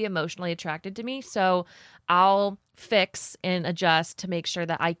want you to be emotionally attracted to me. So I'll fix and adjust to make sure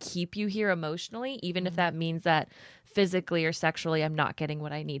that I keep you here emotionally, even if that means that physically or sexually I'm not getting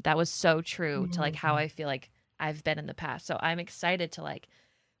what I need. That was so true to how I feel I've been in the past. So I'm excited to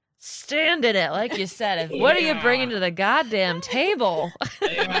stand in it, like you said. What are you bringing to the goddamn table?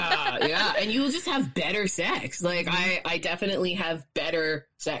 Yeah. And you'll just have better sex. I definitely have better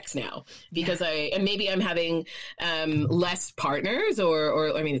sex now because and maybe I'm having less partners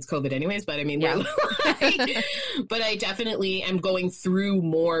or I mean, it's COVID anyways, but I mean, but I definitely am going through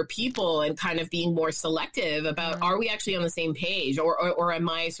more people and kind of being more selective about, are we actually on the same page or am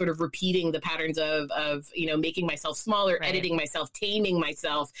I sort of repeating the patterns of making myself smaller, editing myself, taming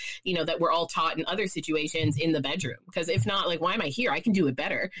myself, that we're all taught in other situations in the bedroom. Because if not, why am I here? I can do it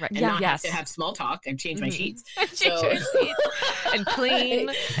better and not have to have small talk and change my sheets. Change your sheets and clean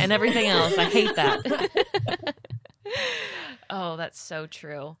and everything else. I hate that. Oh, that's so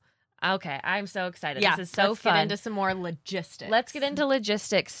true. Okay, I'm so excited. This is so fun. Let's get into some more logistics. Let's get into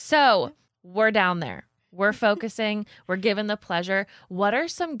logistics. So we're down there. We're focusing. We're given the pleasure. What are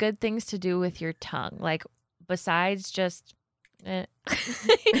some good things to do with your tongue? Besides just...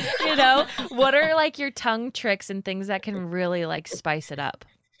 what are your tongue tricks and things that can really spice it up?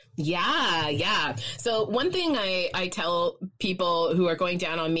 Yeah. So one thing I tell people who are going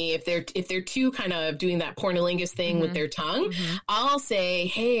down on me, if they're too kind of doing that pornolingus thing with their tongue, I'll say,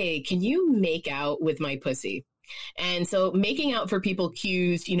 hey, can you make out with my pussy? And so making out for people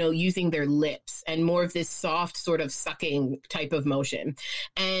cues, using their lips and more of this soft sort of sucking type of motion.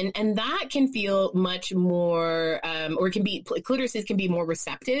 And that can feel much more, or it can be, clitorises can be more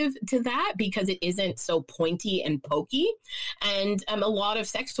receptive to that because it isn't so pointy and pokey. And a lot of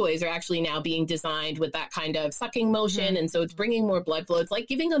sex toys are actually now being designed with that kind of sucking motion. And so it's bringing more blood flow. It's like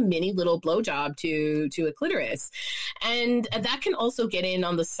giving a mini little blowjob to a clitoris. And that can also get in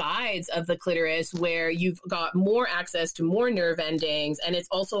on the sides of the clitoris where you've got more access to more nerve endings, and it's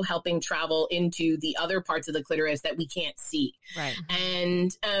also helping travel into the other parts of the clitoris that we can't see. Right.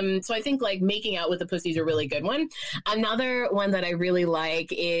 And so I think like making out with the pussy is a really good one. Another one that I really like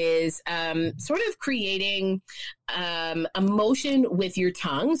is sort of creating a motion with your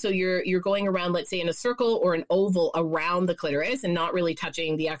tongue. So you're going around, let's say, in a circle or an oval around the clitoris and not really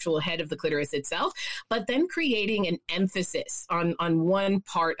touching the actual head of the clitoris itself, but then creating an emphasis on one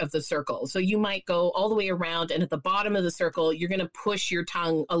part of the circle. So you might go all the way around, and at the bottom of the circle, you're going to push your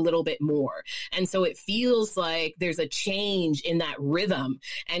tongue a little bit more. And so it feels like there's a change in that rhythm,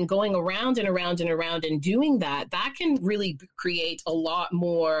 and going around and around and around and doing that can really create a lot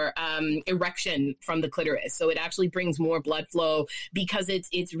more erection from the clitoris. So it actually brings more blood flow because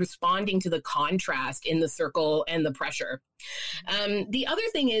it's responding to the contrast in the circle and the pressure. The other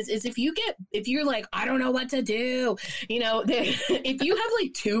thing is if you're like, I don't know what to do, if you have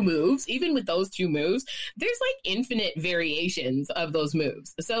like 2 moves, even with those 2 moves, there's like infinite variations of those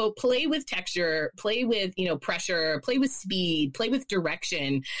moves. So play with texture, play with, pressure, play with speed, play with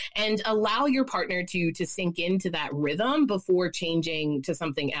direction, and allow your partner to sink into that rhythm before changing to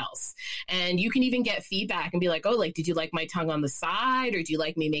something else. And you can even get feedback and be like, oh, like, did you like my tongue on the side, or do you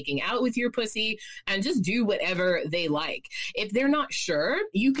like me making out with your pussy? And just do whatever they like. If they're not sure,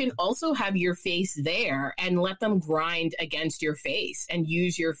 you can also have your face there and let them grind against your face and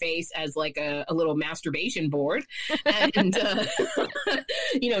use your face as like a little masturbation board. And,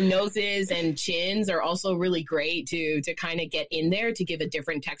 noses and chins are also really great to kind of get in there to give a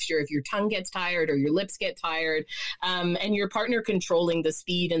different texture if your tongue gets tired or your lips get tired. And your partner controlling the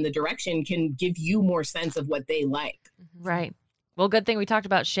speed and the direction can give you more sense of what they like. Right. Well, good thing we talked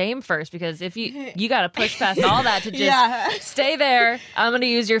about shame first, because if you got to push past all that to just stay there. I'm going to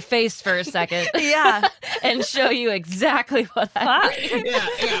use your face for a second. Yeah. And show you exactly what I mean. Yeah.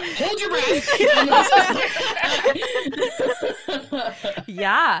 Hold your breath.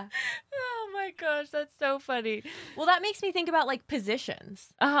 Yeah. Oh my gosh, that's so funny. Well, that makes me think about like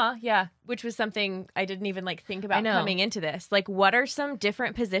positions, Yeah. which was something I didn't even like think about know. coming into this. Like, what are some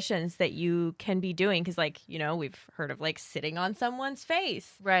different positions that you can be doing? Because, like, we've heard of like sitting on someone's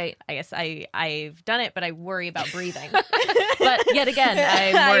face. Right. I guess I've done it, but I worry about breathing. But yet again,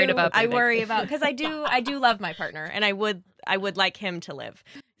 I'm worried about I breathing. worry about, because I do love my partner, and I would like him to live.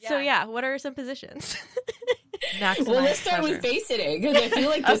 So yeah, what are some positions? Maximize Let's start pleasure. with face sitting, because I feel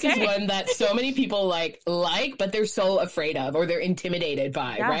like this is one that so many people like, but they're so afraid of, or they're intimidated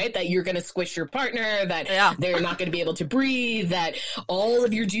by, right? That you're going to squish your partner, that they're not going to be able to breathe, that all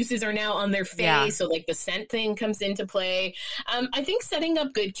of your juices are now on their face. Yeah. So like the scent thing comes into play. I think setting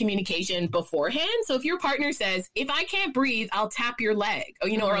up good communication beforehand. So if your partner says, if I can't breathe, I'll tap your leg, or,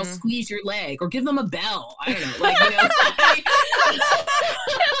 or I'll squeeze your leg, or give them a bell. I don't know.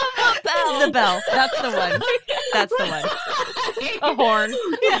 The bell. That's the one. That's the one. A horn.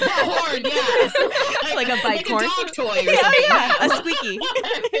 Yeah, a horn, yeah. Like a bike horn. A dog toy or something. A squeaky.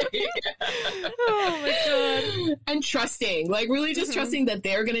 Oh my god. And trusting, like really just trusting that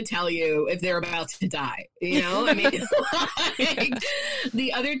they're going to tell you if they're about to die. I mean, like,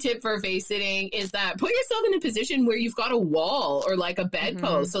 the other tip for face sitting is that put yourself in a position where you've got a wall or like a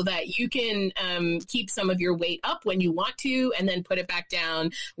bedpost so that you can keep some of your weight up when you want to, and then put it back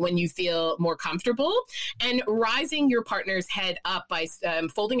down when you feel more comfortable. And rising your partner's head up by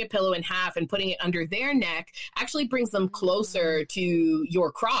folding a pillow in half and putting it under their neck actually brings them closer to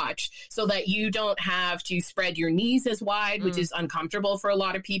your crotch, so that you don't have to spread your knees as wide, which is uncomfortable for a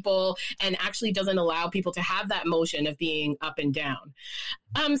lot of people, and actually doesn't allow people to have that motion of being up and down.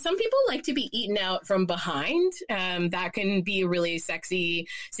 Some people like to be eaten out from behind. That can be a really sexy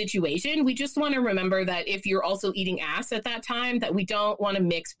situation. We just want to remember that if you're also eating ass at that time, that we don't want to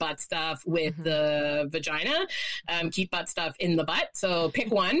mix butt stuff with the vagina. Keep butt stuff in the butt. So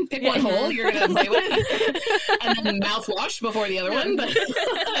pick one hole you're going to play with, and then mouthwash before the other one. But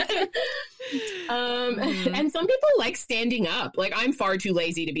and some people like standing up. Like, I'm far too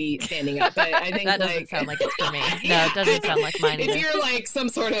lazy to be standing up, but I think That doesn't sound like it's for me. No, it doesn't sound like mine either. If you're like some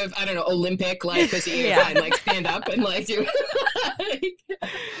sort of, I don't know, Olympic, like, pussy, you're fine, like stand up and like do.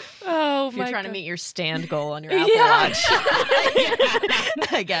 Oh If you're my trying to God. meet your stand goal on your Apple Watch.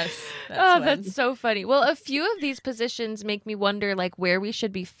 I guess. That's so funny. Well, a few of these positions make me wonder, like, where we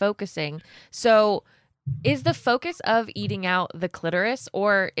should be focusing. So is the focus of eating out the clitoris,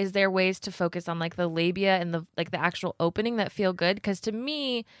 or is there ways to focus on like the labia and the actual opening that feel good? Because to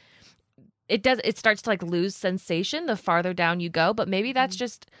me, it starts to like lose sensation the farther down you go, but maybe that's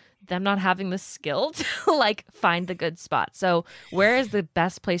just them not having the skill to like find the good spot. So where is the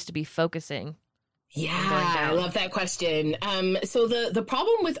best place to be focusing? Yeah, I love that question. So the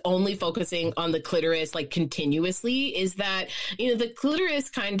problem with only focusing on the clitoris like continuously is that, the clitoris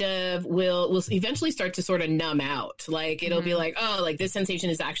kind of will eventually start to sort of numb out. Like it'll be like, oh, like this sensation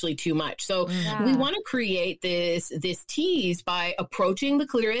is actually too much. So we want to create this tease by approaching the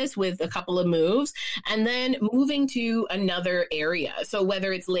clitoris with a couple of moves and then moving to another area. So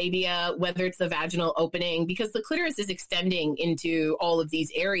whether it's labia, whether it's the vaginal opening, because the clitoris is extending into all of these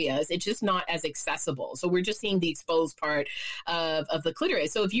areas, it's just not as accessible. So we're just seeing the exposed part of the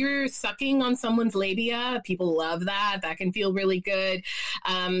clitoris. So if you're sucking on someone's labia, people love that. That can feel really good.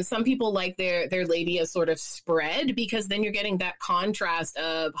 Some people like their labia sort of spread because then you're getting that contrast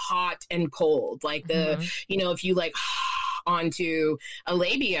of hot and cold. Like if you like onto a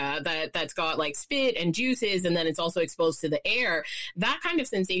labia that's got like spit and juices and then it's also exposed to the air, that kind of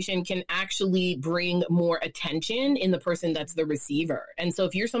sensation can actually bring more attention in the person that's the receiver. And so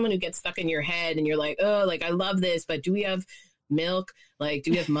if you're someone who gets stuck in your head and you're like, oh, like I love this, but do we have milk? Like,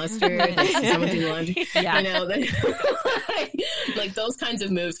 do we have mustard? Like, someone do laundry? Yeah. Like those kinds of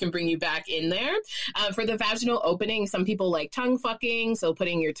moves can bring you back in there. For the vaginal opening, some people like tongue fucking, so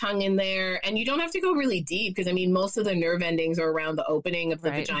putting your tongue in there. And you don't have to go really deep because, most of the nerve endings are around the opening of the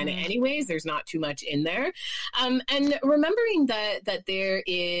vagina anyways. There's not too much in there. And remembering that there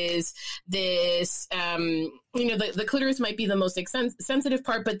is this, the clitoris might be the most sensitive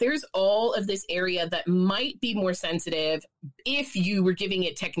part, but there's all of this area that might be more sensitive if you were giving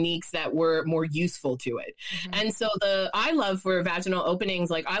it techniques that were more useful to it. And so I love for vaginal openings,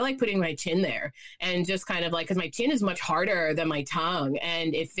 like I like putting my chin there and just kind of like, because my chin is much harder than my tongue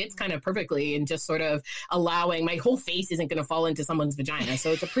and it fits kind of perfectly and just sort of allowing my whole face isn't going to fall into someone's vagina.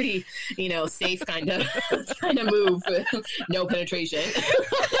 So it's a pretty, safe kind of move with no penetration.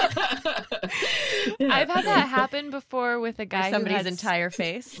 I've had that happen before with a guy somebody's entire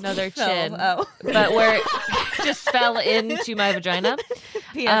face. No, their chin. Oh. But where it just fell into my vagina.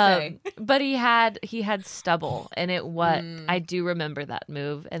 PSA. But he had stubble, and I do remember that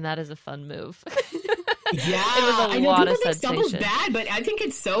move, and that is a fun move. Yeah, it was a lot of sensation. Stubble's bad, but I think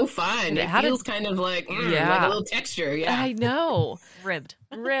it's so fun. It feels kind of like like a little texture. Yeah, I know. Ribbed.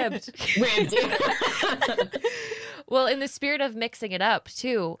 Well, in the spirit of mixing it up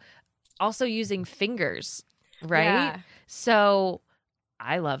too, also using fingers, right? Yeah. So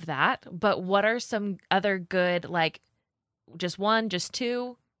I love that. But what are some other good, like just one, just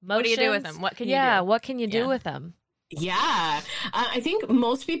two motions? What do you do with them? What can you do? Yeah, what can you do with them? Yeah, I think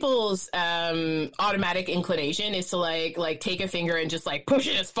most people's automatic inclination is to like take a finger and just like push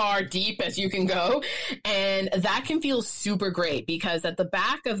it as far deep as you can go. And that can feel super great because at the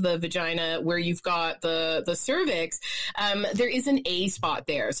back of the vagina where you've got the cervix, there is an A spot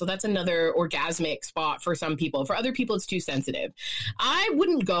there. So that's another orgasmic spot for some people. For other people, it's too sensitive. I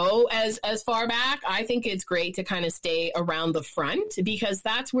wouldn't go as far back. I think it's great to kind of stay around the front because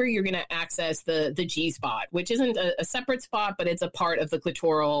that's where you're going to access the G spot, which isn't a separate spot, but it's a part of the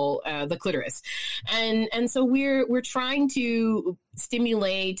the clitoris. And so we're trying to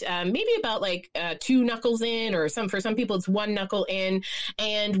stimulate maybe about like 2 knuckles in, or for some people it's 1 knuckle in,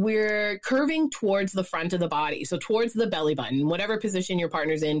 and we're curving towards the front of the body, so towards the belly button, whatever position your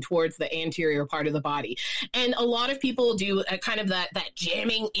partner's in, towards the anterior part of the body. And a lot of people do a kind of that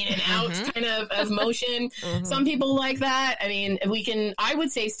jamming in and out kind of motion. Some people like that. I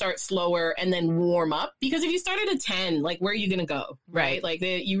would say start slower and then warm up, because if you start at a 10, like where are you going to go, right? Like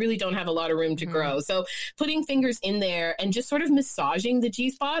you really don't have a lot of room to grow. So putting fingers in there and just sort of massaging the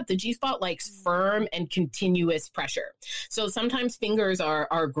G-spot likes firm and continuous pressure. So sometimes fingers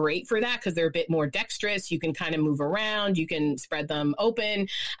are great for that because they're a bit more dexterous. You can kind of move around, you can spread them open.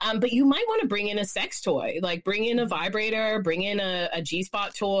 But you might want to bring in a sex toy, like bring in a vibrator, bring in a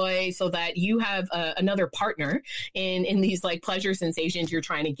G-spot toy so that you have another partner in these like pleasure sensations you're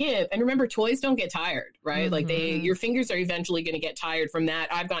trying to give. And remember, toys don't get tired, right? Like your fingers are eventually going to get tired from that.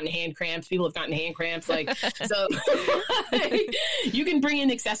 I've gotten hand cramps. People have gotten hand cramps. Like, so you can bring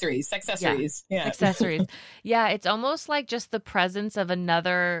in accessories. Yeah. Accessories. Yeah. It's almost like just the presence of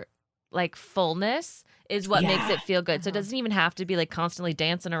another like fullness is what makes it feel good. So it doesn't even have to be like constantly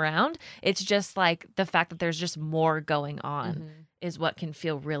dancing around. It's just like the fact that there's just more going on is what can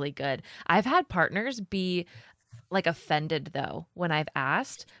feel really good. I've had partners be like offended though when I've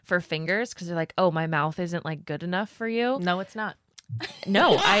asked for fingers because they're like, oh, my mouth isn't like good enough for you. No, it's not.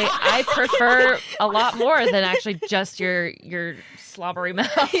 No, I prefer a lot more than actually just your slobbery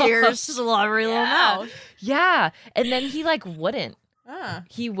mouth. Your slobbery little mouth. Yeah. And then he like wouldn't.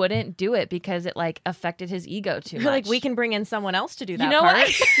 he wouldn't do it because it like affected his ego too much. Like, we can bring in someone else to do that you know part.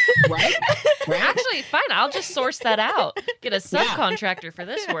 what? Right? Actually, fine. I'll just source that out. Get a subcontractor for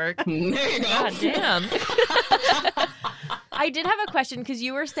this work. There you go. God damn. I did have a question because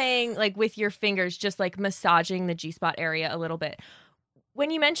you were saying, like, with your fingers, just like massaging the G-spot area a little bit. When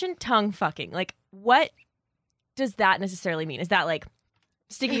you mentioned tongue fucking, like, what does that necessarily mean? Is that like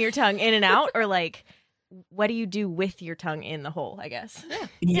sticking your tongue in and out, or like, what do you do with your tongue in the hole, I guess?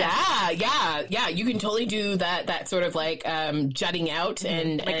 Yeah. You can totally do that sort of like jutting out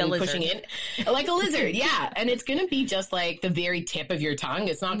and, Like a and lizard. pushing in like a lizard. Yeah. And it's going to be just like the very tip of your tongue.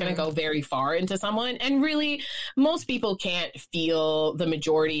 It's not going to go very far into someone. And really, most people can't feel the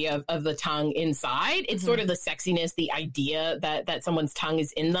majority of the tongue inside. It's sort of the sexiness, the idea that someone's tongue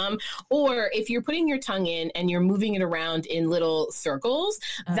is in them. Or if you're putting your tongue in and you're moving it around in little circles,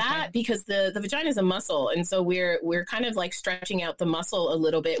 that, because the vagina is a muscle. And so we're kind of like stretching out the muscle a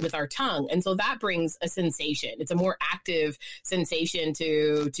little bit with our tongue. And so that brings a sensation. It's a more active sensation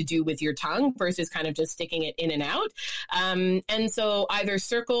to do with your tongue versus kind of just sticking it in and out. And so either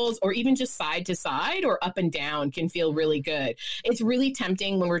circles or even just side to side or up and down can feel really good. It's really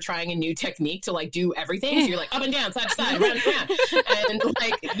tempting when we're trying a new technique to like do everything. So you're like up and down, side to side, around and around. And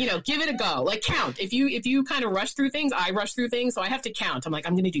like, give it a go. Like count. If you kind of rush through things, I rush through things. So I have to count. I'm like,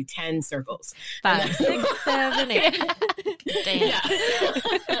 I'm going to do 10 circles. 5, 6, 7, 8. Damn.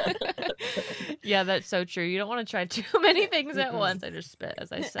 Yeah, that's so true. You don't want to try too many things at once. I just spit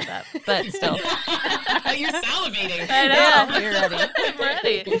as I said that, but still. You're salivating. I know. Yeah. You're ready. I'm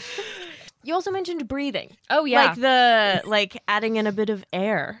ready. You also mentioned breathing. Oh yeah. Like adding in a bit of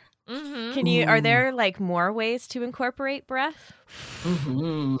air. Mm-hmm. Are there like more ways to incorporate breath?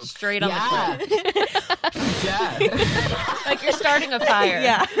 Mm-hmm. Straight on Yeah. the clip. Yeah. Like you're starting a fire.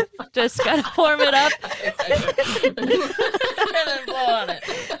 Yeah. Just gotta warm it up and then blow on it.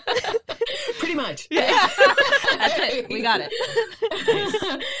 Pretty much. That's it. We got it.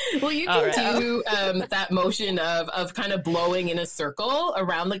 Well, you can do that motion of kind of blowing in a circle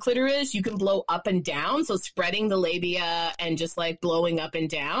around the clitoris. You can blow up and down, so spreading the labia and just like blowing up and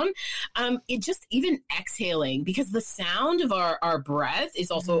down. It just even exhaling, because the sound of our breath is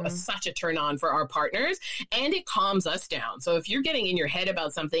also such a turn on for our partners, and it calms us down. So if you're getting in your head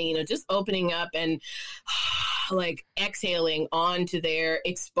about something, just opening up and like exhaling onto their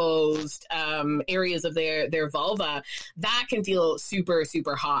exposed areas of their vulva, that can feel super,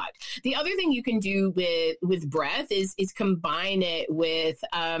 super hot. The other thing you can do with breath is combine it with,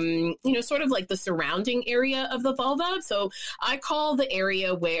 sort of like the surrounding area of the vulva. So I call the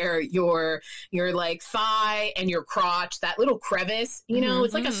area where your like thigh and your crotch, that little crevice,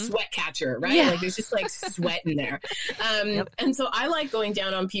 it's like a sweat catcher, right? Yeah. Like there's just like sweat in there. And so I like going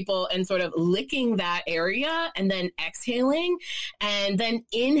down on people and sort of licking that area and then exhaling and then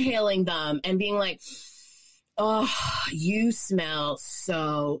inhaling them and being like, oh, you smell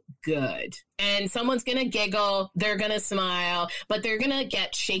so good. And someone's going to giggle, they're going to smile, but they're going to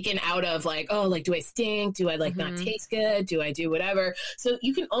get shaken out of like, oh, like, do I stink? Do I like not taste good? Do I do whatever? So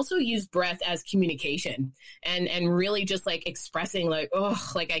you can also use breath as communication and really just like expressing like, oh,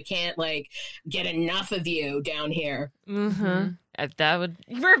 like I can't like get enough of you down here. Mm-hmm. That would,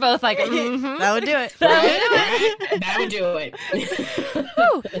 we're both like, That would do it. Right? That would do it.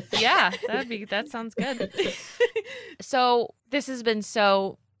 yeah, that sounds good. So this has been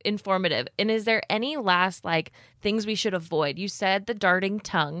so informative. And is there any last like things we should avoid? You said the darting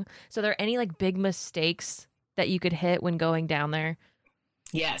tongue. So are there any like big mistakes that you could hit when going down there?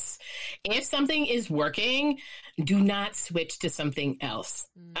 Yes. If something is working, do not switch to something else.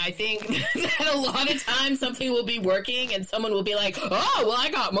 I think that a lot of times something will be working and someone will be like, oh, well,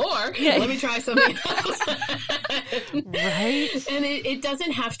 I got more. Let me try something else. Right. And it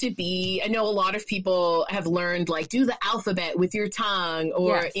doesn't have to be, I know a lot of people have learned like do the alphabet with your tongue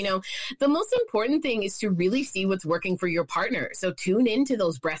or, the most important thing is to really see what's working for your partner. So tune into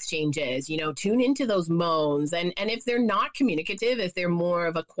those breath changes, tune into those moans. And if they're not communicative, if they're more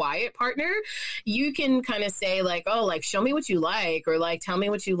of a quiet partner, you can kind of say like, oh, like show me what you like, or like tell me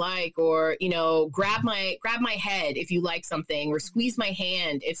what you like, or grab my head if you like something, or squeeze my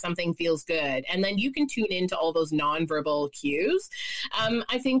hand if something feels good. And then you can tune into all those nonverbal cues.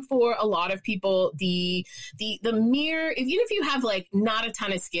 I think for a lot of people, the mere, even if you have like not a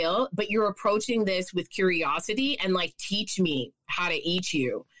ton of skill, but you're approaching this with curiosity and like teach me how to eat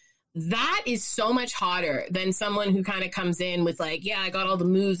you, that is so much hotter than someone who kind of comes in with like, yeah, I got all the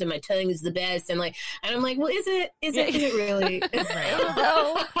moves and my tongue is the best. And I'm like, well, is it really?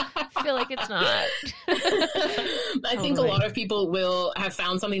 feel like it's not. I think a lot of people will have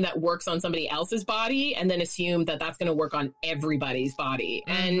found something that works on somebody else's body and then assume that that's going to work on everybody's body.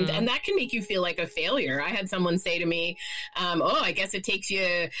 And that can make you feel like a failure. I had someone say to me, I guess it takes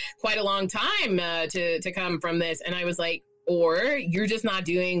you quite a long time to come from this. And I was like, or you're just not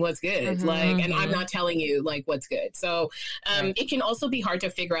doing what's good. And I'm not telling you like what's good. So it can also be hard to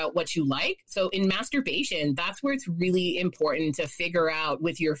figure out what you like. So in masturbation, that's where it's really important to figure out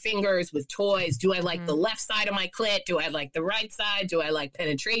with your fingers, with toys, do I like the left side of my clit? Do I like the right side? Do I like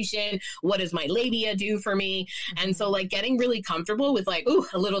penetration? What does my labia do for me? And so like getting really comfortable with like, ooh,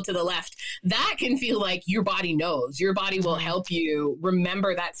 a little to the left, that can feel like your body knows. Your body will help you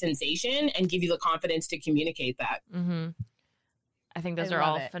remember that sensation and give you the confidence to communicate that. I think those are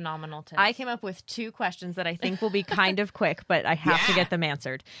all phenomenal tips. I came up with 2 questions that I think will be kind of quick, but I have to get them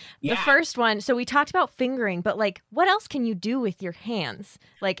answered. Yeah. The first one, so we talked about fingering, but like what else can you do with your hands?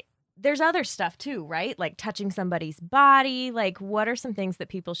 Like there's other stuff too, right? Like touching somebody's body. Like what are some things that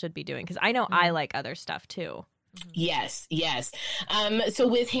people should be doing? Because I know I like other stuff too. Yes. So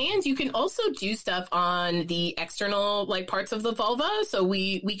with hands, you can also do stuff on the external like parts of the vulva. So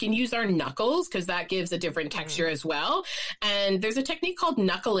we can use our knuckles because that gives a different texture as well. And there's a technique called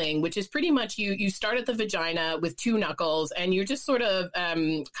knuckling, which is pretty much you start at the vagina with 2 knuckles and you're just sort of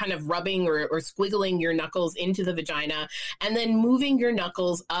kind of rubbing or squiggling your knuckles into the vagina and then moving your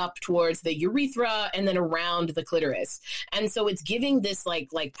knuckles up towards the urethra and then around the clitoris. And so it's giving this like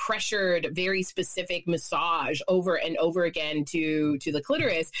pressured, very specific massage over and over again to the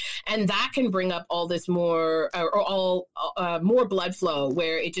clitoris, and that can bring up all this more more blood flow,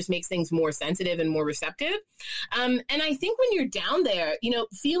 where it just makes things more sensitive and more receptive. And I think when you're down there,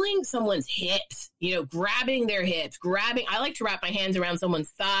 feeling someone's hips, grabbing their hips, I like to wrap my hands around someone's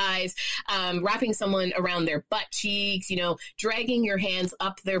thighs, wrapping someone around their butt cheeks, dragging your hands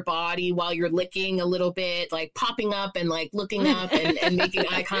up their body while you're licking a little bit, like popping up and like looking up and making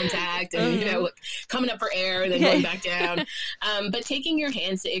eye contact and coming up for air. Then going back down. But taking your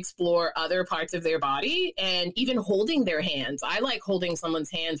hands to explore other parts of their body and even holding their hands. I like holding someone's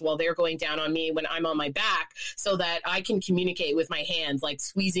hands while they're going down on me when I'm on my back so that I can communicate with my hands. Like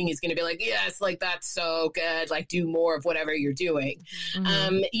squeezing is going to be like, yes, like that's so good. Like do more of whatever you're doing.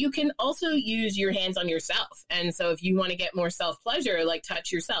 You can also use your hands on yourself. And so if you want to get more self-pleasure, like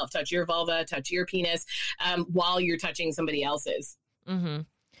touch yourself, touch your vulva, touch your penis while you're touching somebody else's.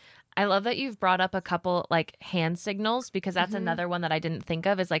 I love that you've brought up a couple like hand signals because that's another one that I didn't think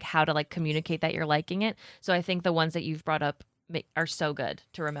of is like how to like communicate that you're liking it. So I think the ones that you've brought up are so good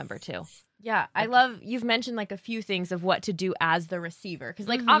to remember too. Yeah, I love you've mentioned like a few things of what to do as the receiver because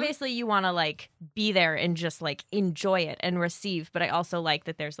like obviously you want to like be there and just like enjoy it and receive, but I also like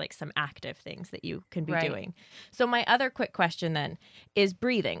that there's like some active things that you can be doing. So my other quick question then is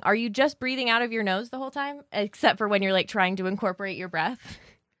breathing. Are you just breathing out of your nose the whole time except for when you're like trying to incorporate your breath?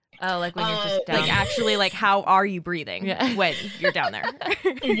 Oh, like when you're just down. Like actually, like how are you breathing when you're down there?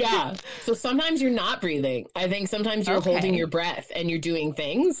 Yeah. So sometimes you're not breathing. I think sometimes you're holding your breath and you're doing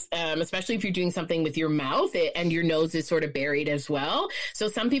things, especially if you're doing something with your mouth and your nose is sort of buried as well. So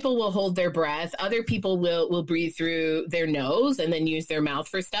some people will hold their breath. Other people will breathe through their nose and then use their mouth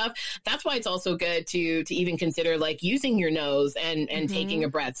for stuff. That's why it's also good to even consider like using your nose and taking a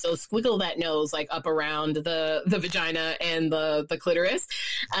breath. So squiggle that nose like up around the vagina and the clitoris.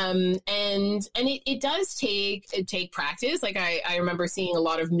 And it does take practice. Like I remember seeing a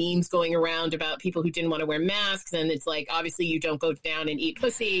lot of memes going around about people who didn't want to wear masks. And it's like, obviously you don't go down and eat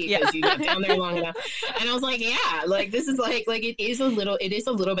pussy because you got down there long enough. And I was like, yeah, like this is like it is a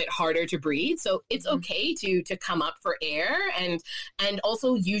little bit harder to breathe. So it's okay to come up for air and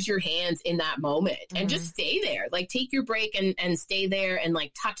also use your hands in that moment and just stay there. Like take your break and stay there and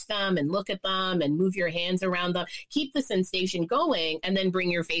like touch them and look at them and move your hands around them. Keep the sensation going and then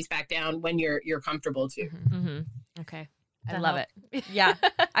bring your face back down when you're comfortable too. Okay. I love it. Yeah.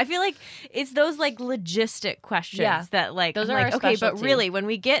 I feel like it's those like logistic questions that like, those I'm are like, our okay, specialty. but really when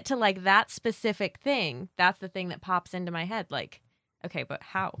we get to like that specific thing, that's the thing that pops into my head. Like, okay, but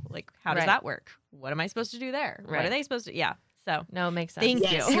how? Like, how does that work? What am I supposed to do there? What are they supposed to? Yeah. So no, it makes sense. Thank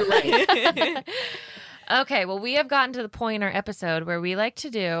Yes, you. you're right. Okay, well, we have gotten to the point in our episode where we like to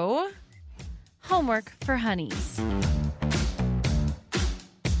do homework for honeys.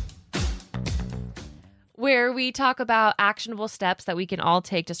 Where we talk about actionable steps that we can all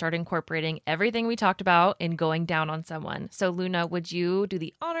take to start incorporating everything we talked about in going down on someone. So, Luna, would you do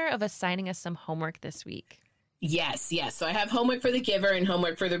the honor of assigning us some homework this week? Yes. So I have homework for the giver and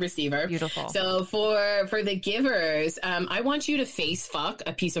homework for the receiver. Beautiful. So for the givers, I want you to face fuck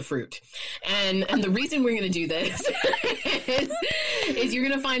a piece of fruit. And the reason we're going to do this is you're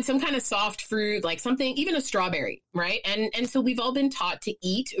going to find some kind of soft fruit, like something, even a strawberry, right? And so we've all been taught to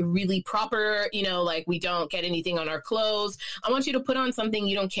eat really proper, like we don't get anything on our clothes. I want you to put on something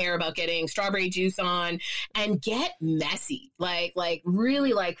you don't care about getting strawberry juice on and get messy, like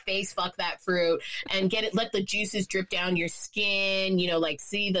really like face fuck that fruit and let the juices drip down your skin, like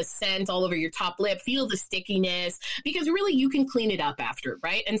see the scent all over your top lip, feel the stickiness, because really you can clean it up after,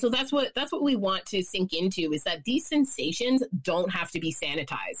 right? And so that's what we want to sink into, is that these sensations don't have to be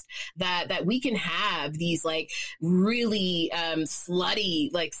sanitized, that we can have these like really slutty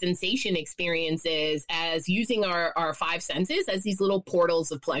like sensation experiences as using our five senses as these little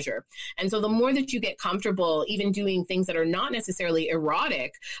portals of pleasure. And so the more that you get comfortable even doing things that are not necessarily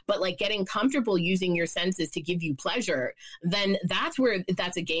erotic, but like getting comfortable using your senses to give you pleasure, then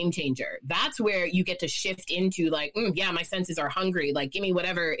that's a game changer. That's where you get to shift into like, yeah, my senses are hungry. Like, give me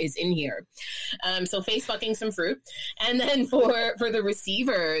whatever is in here. So face fucking some fruit. And then for the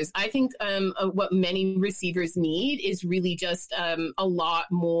receivers, I think what many receivers need is really just a lot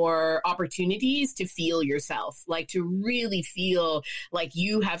more opportunities to feel yourself, like to really feel like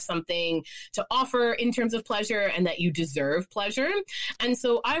you have something to offer in terms of pleasure and that you deserve pleasure. And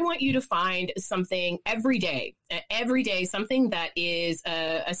so I want you to find something every day, something that is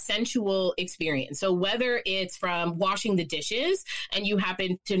a sensual experience. So whether it's from washing the dishes and you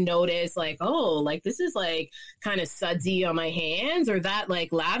happen to notice like, oh, like this is like kind of sudsy on my hands, or that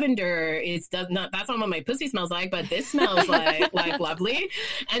like lavender that's not what my pussy smells like, but this smells like lovely.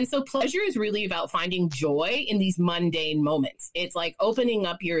 And so pleasure is really about finding joy in these mundane moments. It's like opening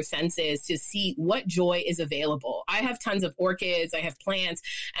up your senses to see what joy is available. I have tons of orchids, I have plants,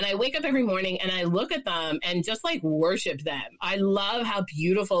 and I wake up every morning and I look at them and just like worship them. I love how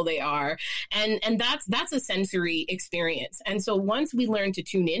beautiful they are. And that's a sensory experience. And so once we learn to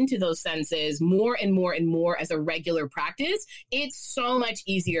tune into those senses more and more and more as a regular practice, it's so much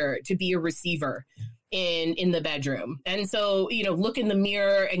easier to be a receiver in the bedroom. And so, look in the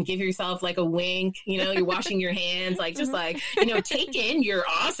mirror and give yourself like a wink, you're washing your hands, like just like, take in your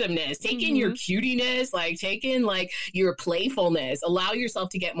awesomeness, take in your cutiness, like take in like your playfulness, allow yourself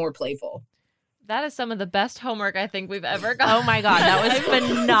to get more playful. That is some of the best homework I think we've ever got. Oh my God, that was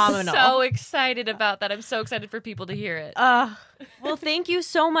phenomenal. So excited about that. I'm so excited for people to hear it. Well, thank you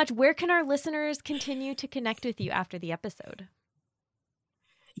so much. Where can our listeners continue to connect with you after the episode?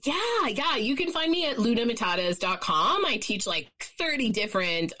 Yeah. You can find me at lunamatadas.com. I teach like 30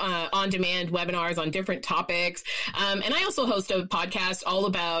 different on-demand webinars on different topics. And I also host a podcast all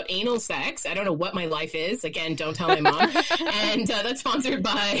about anal sex. I don't know what my life is. Again, don't tell my mom. And that's sponsored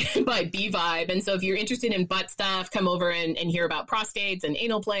by B-Vibe. And so if you're interested in butt stuff, come over and hear about prostates and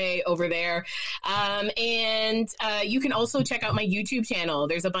anal play over there. And you can also check out my YouTube channel.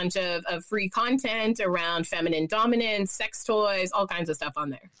 There's a bunch of free content around feminine dominance, sex toys, all kinds of stuff on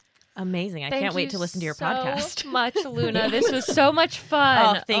there. Amazing. I can't wait to listen to your podcast. Much, Luna. This was so much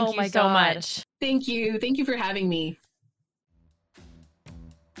fun. Oh, thank you so much. Thank you. Thank you for having me.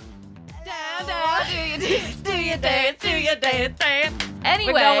 Down, do your dance.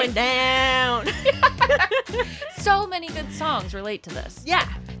 Anyway. We're going down. So many good songs relate to this. Yeah.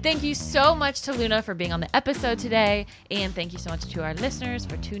 Thank you so much to Luna for being on the episode today. And thank you so much to our listeners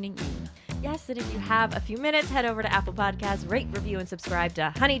for tuning in. Yes, and if you have a few minutes, head over to Apple Podcasts, rate, review, and subscribe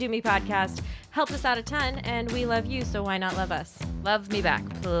to Honey Do Me Podcast. Helps us out a ton, and we love you, so why not love us? Love me back,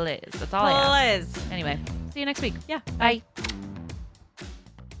 please. That's all I ask. Please. Anyway, see you next week. Yeah. Bye.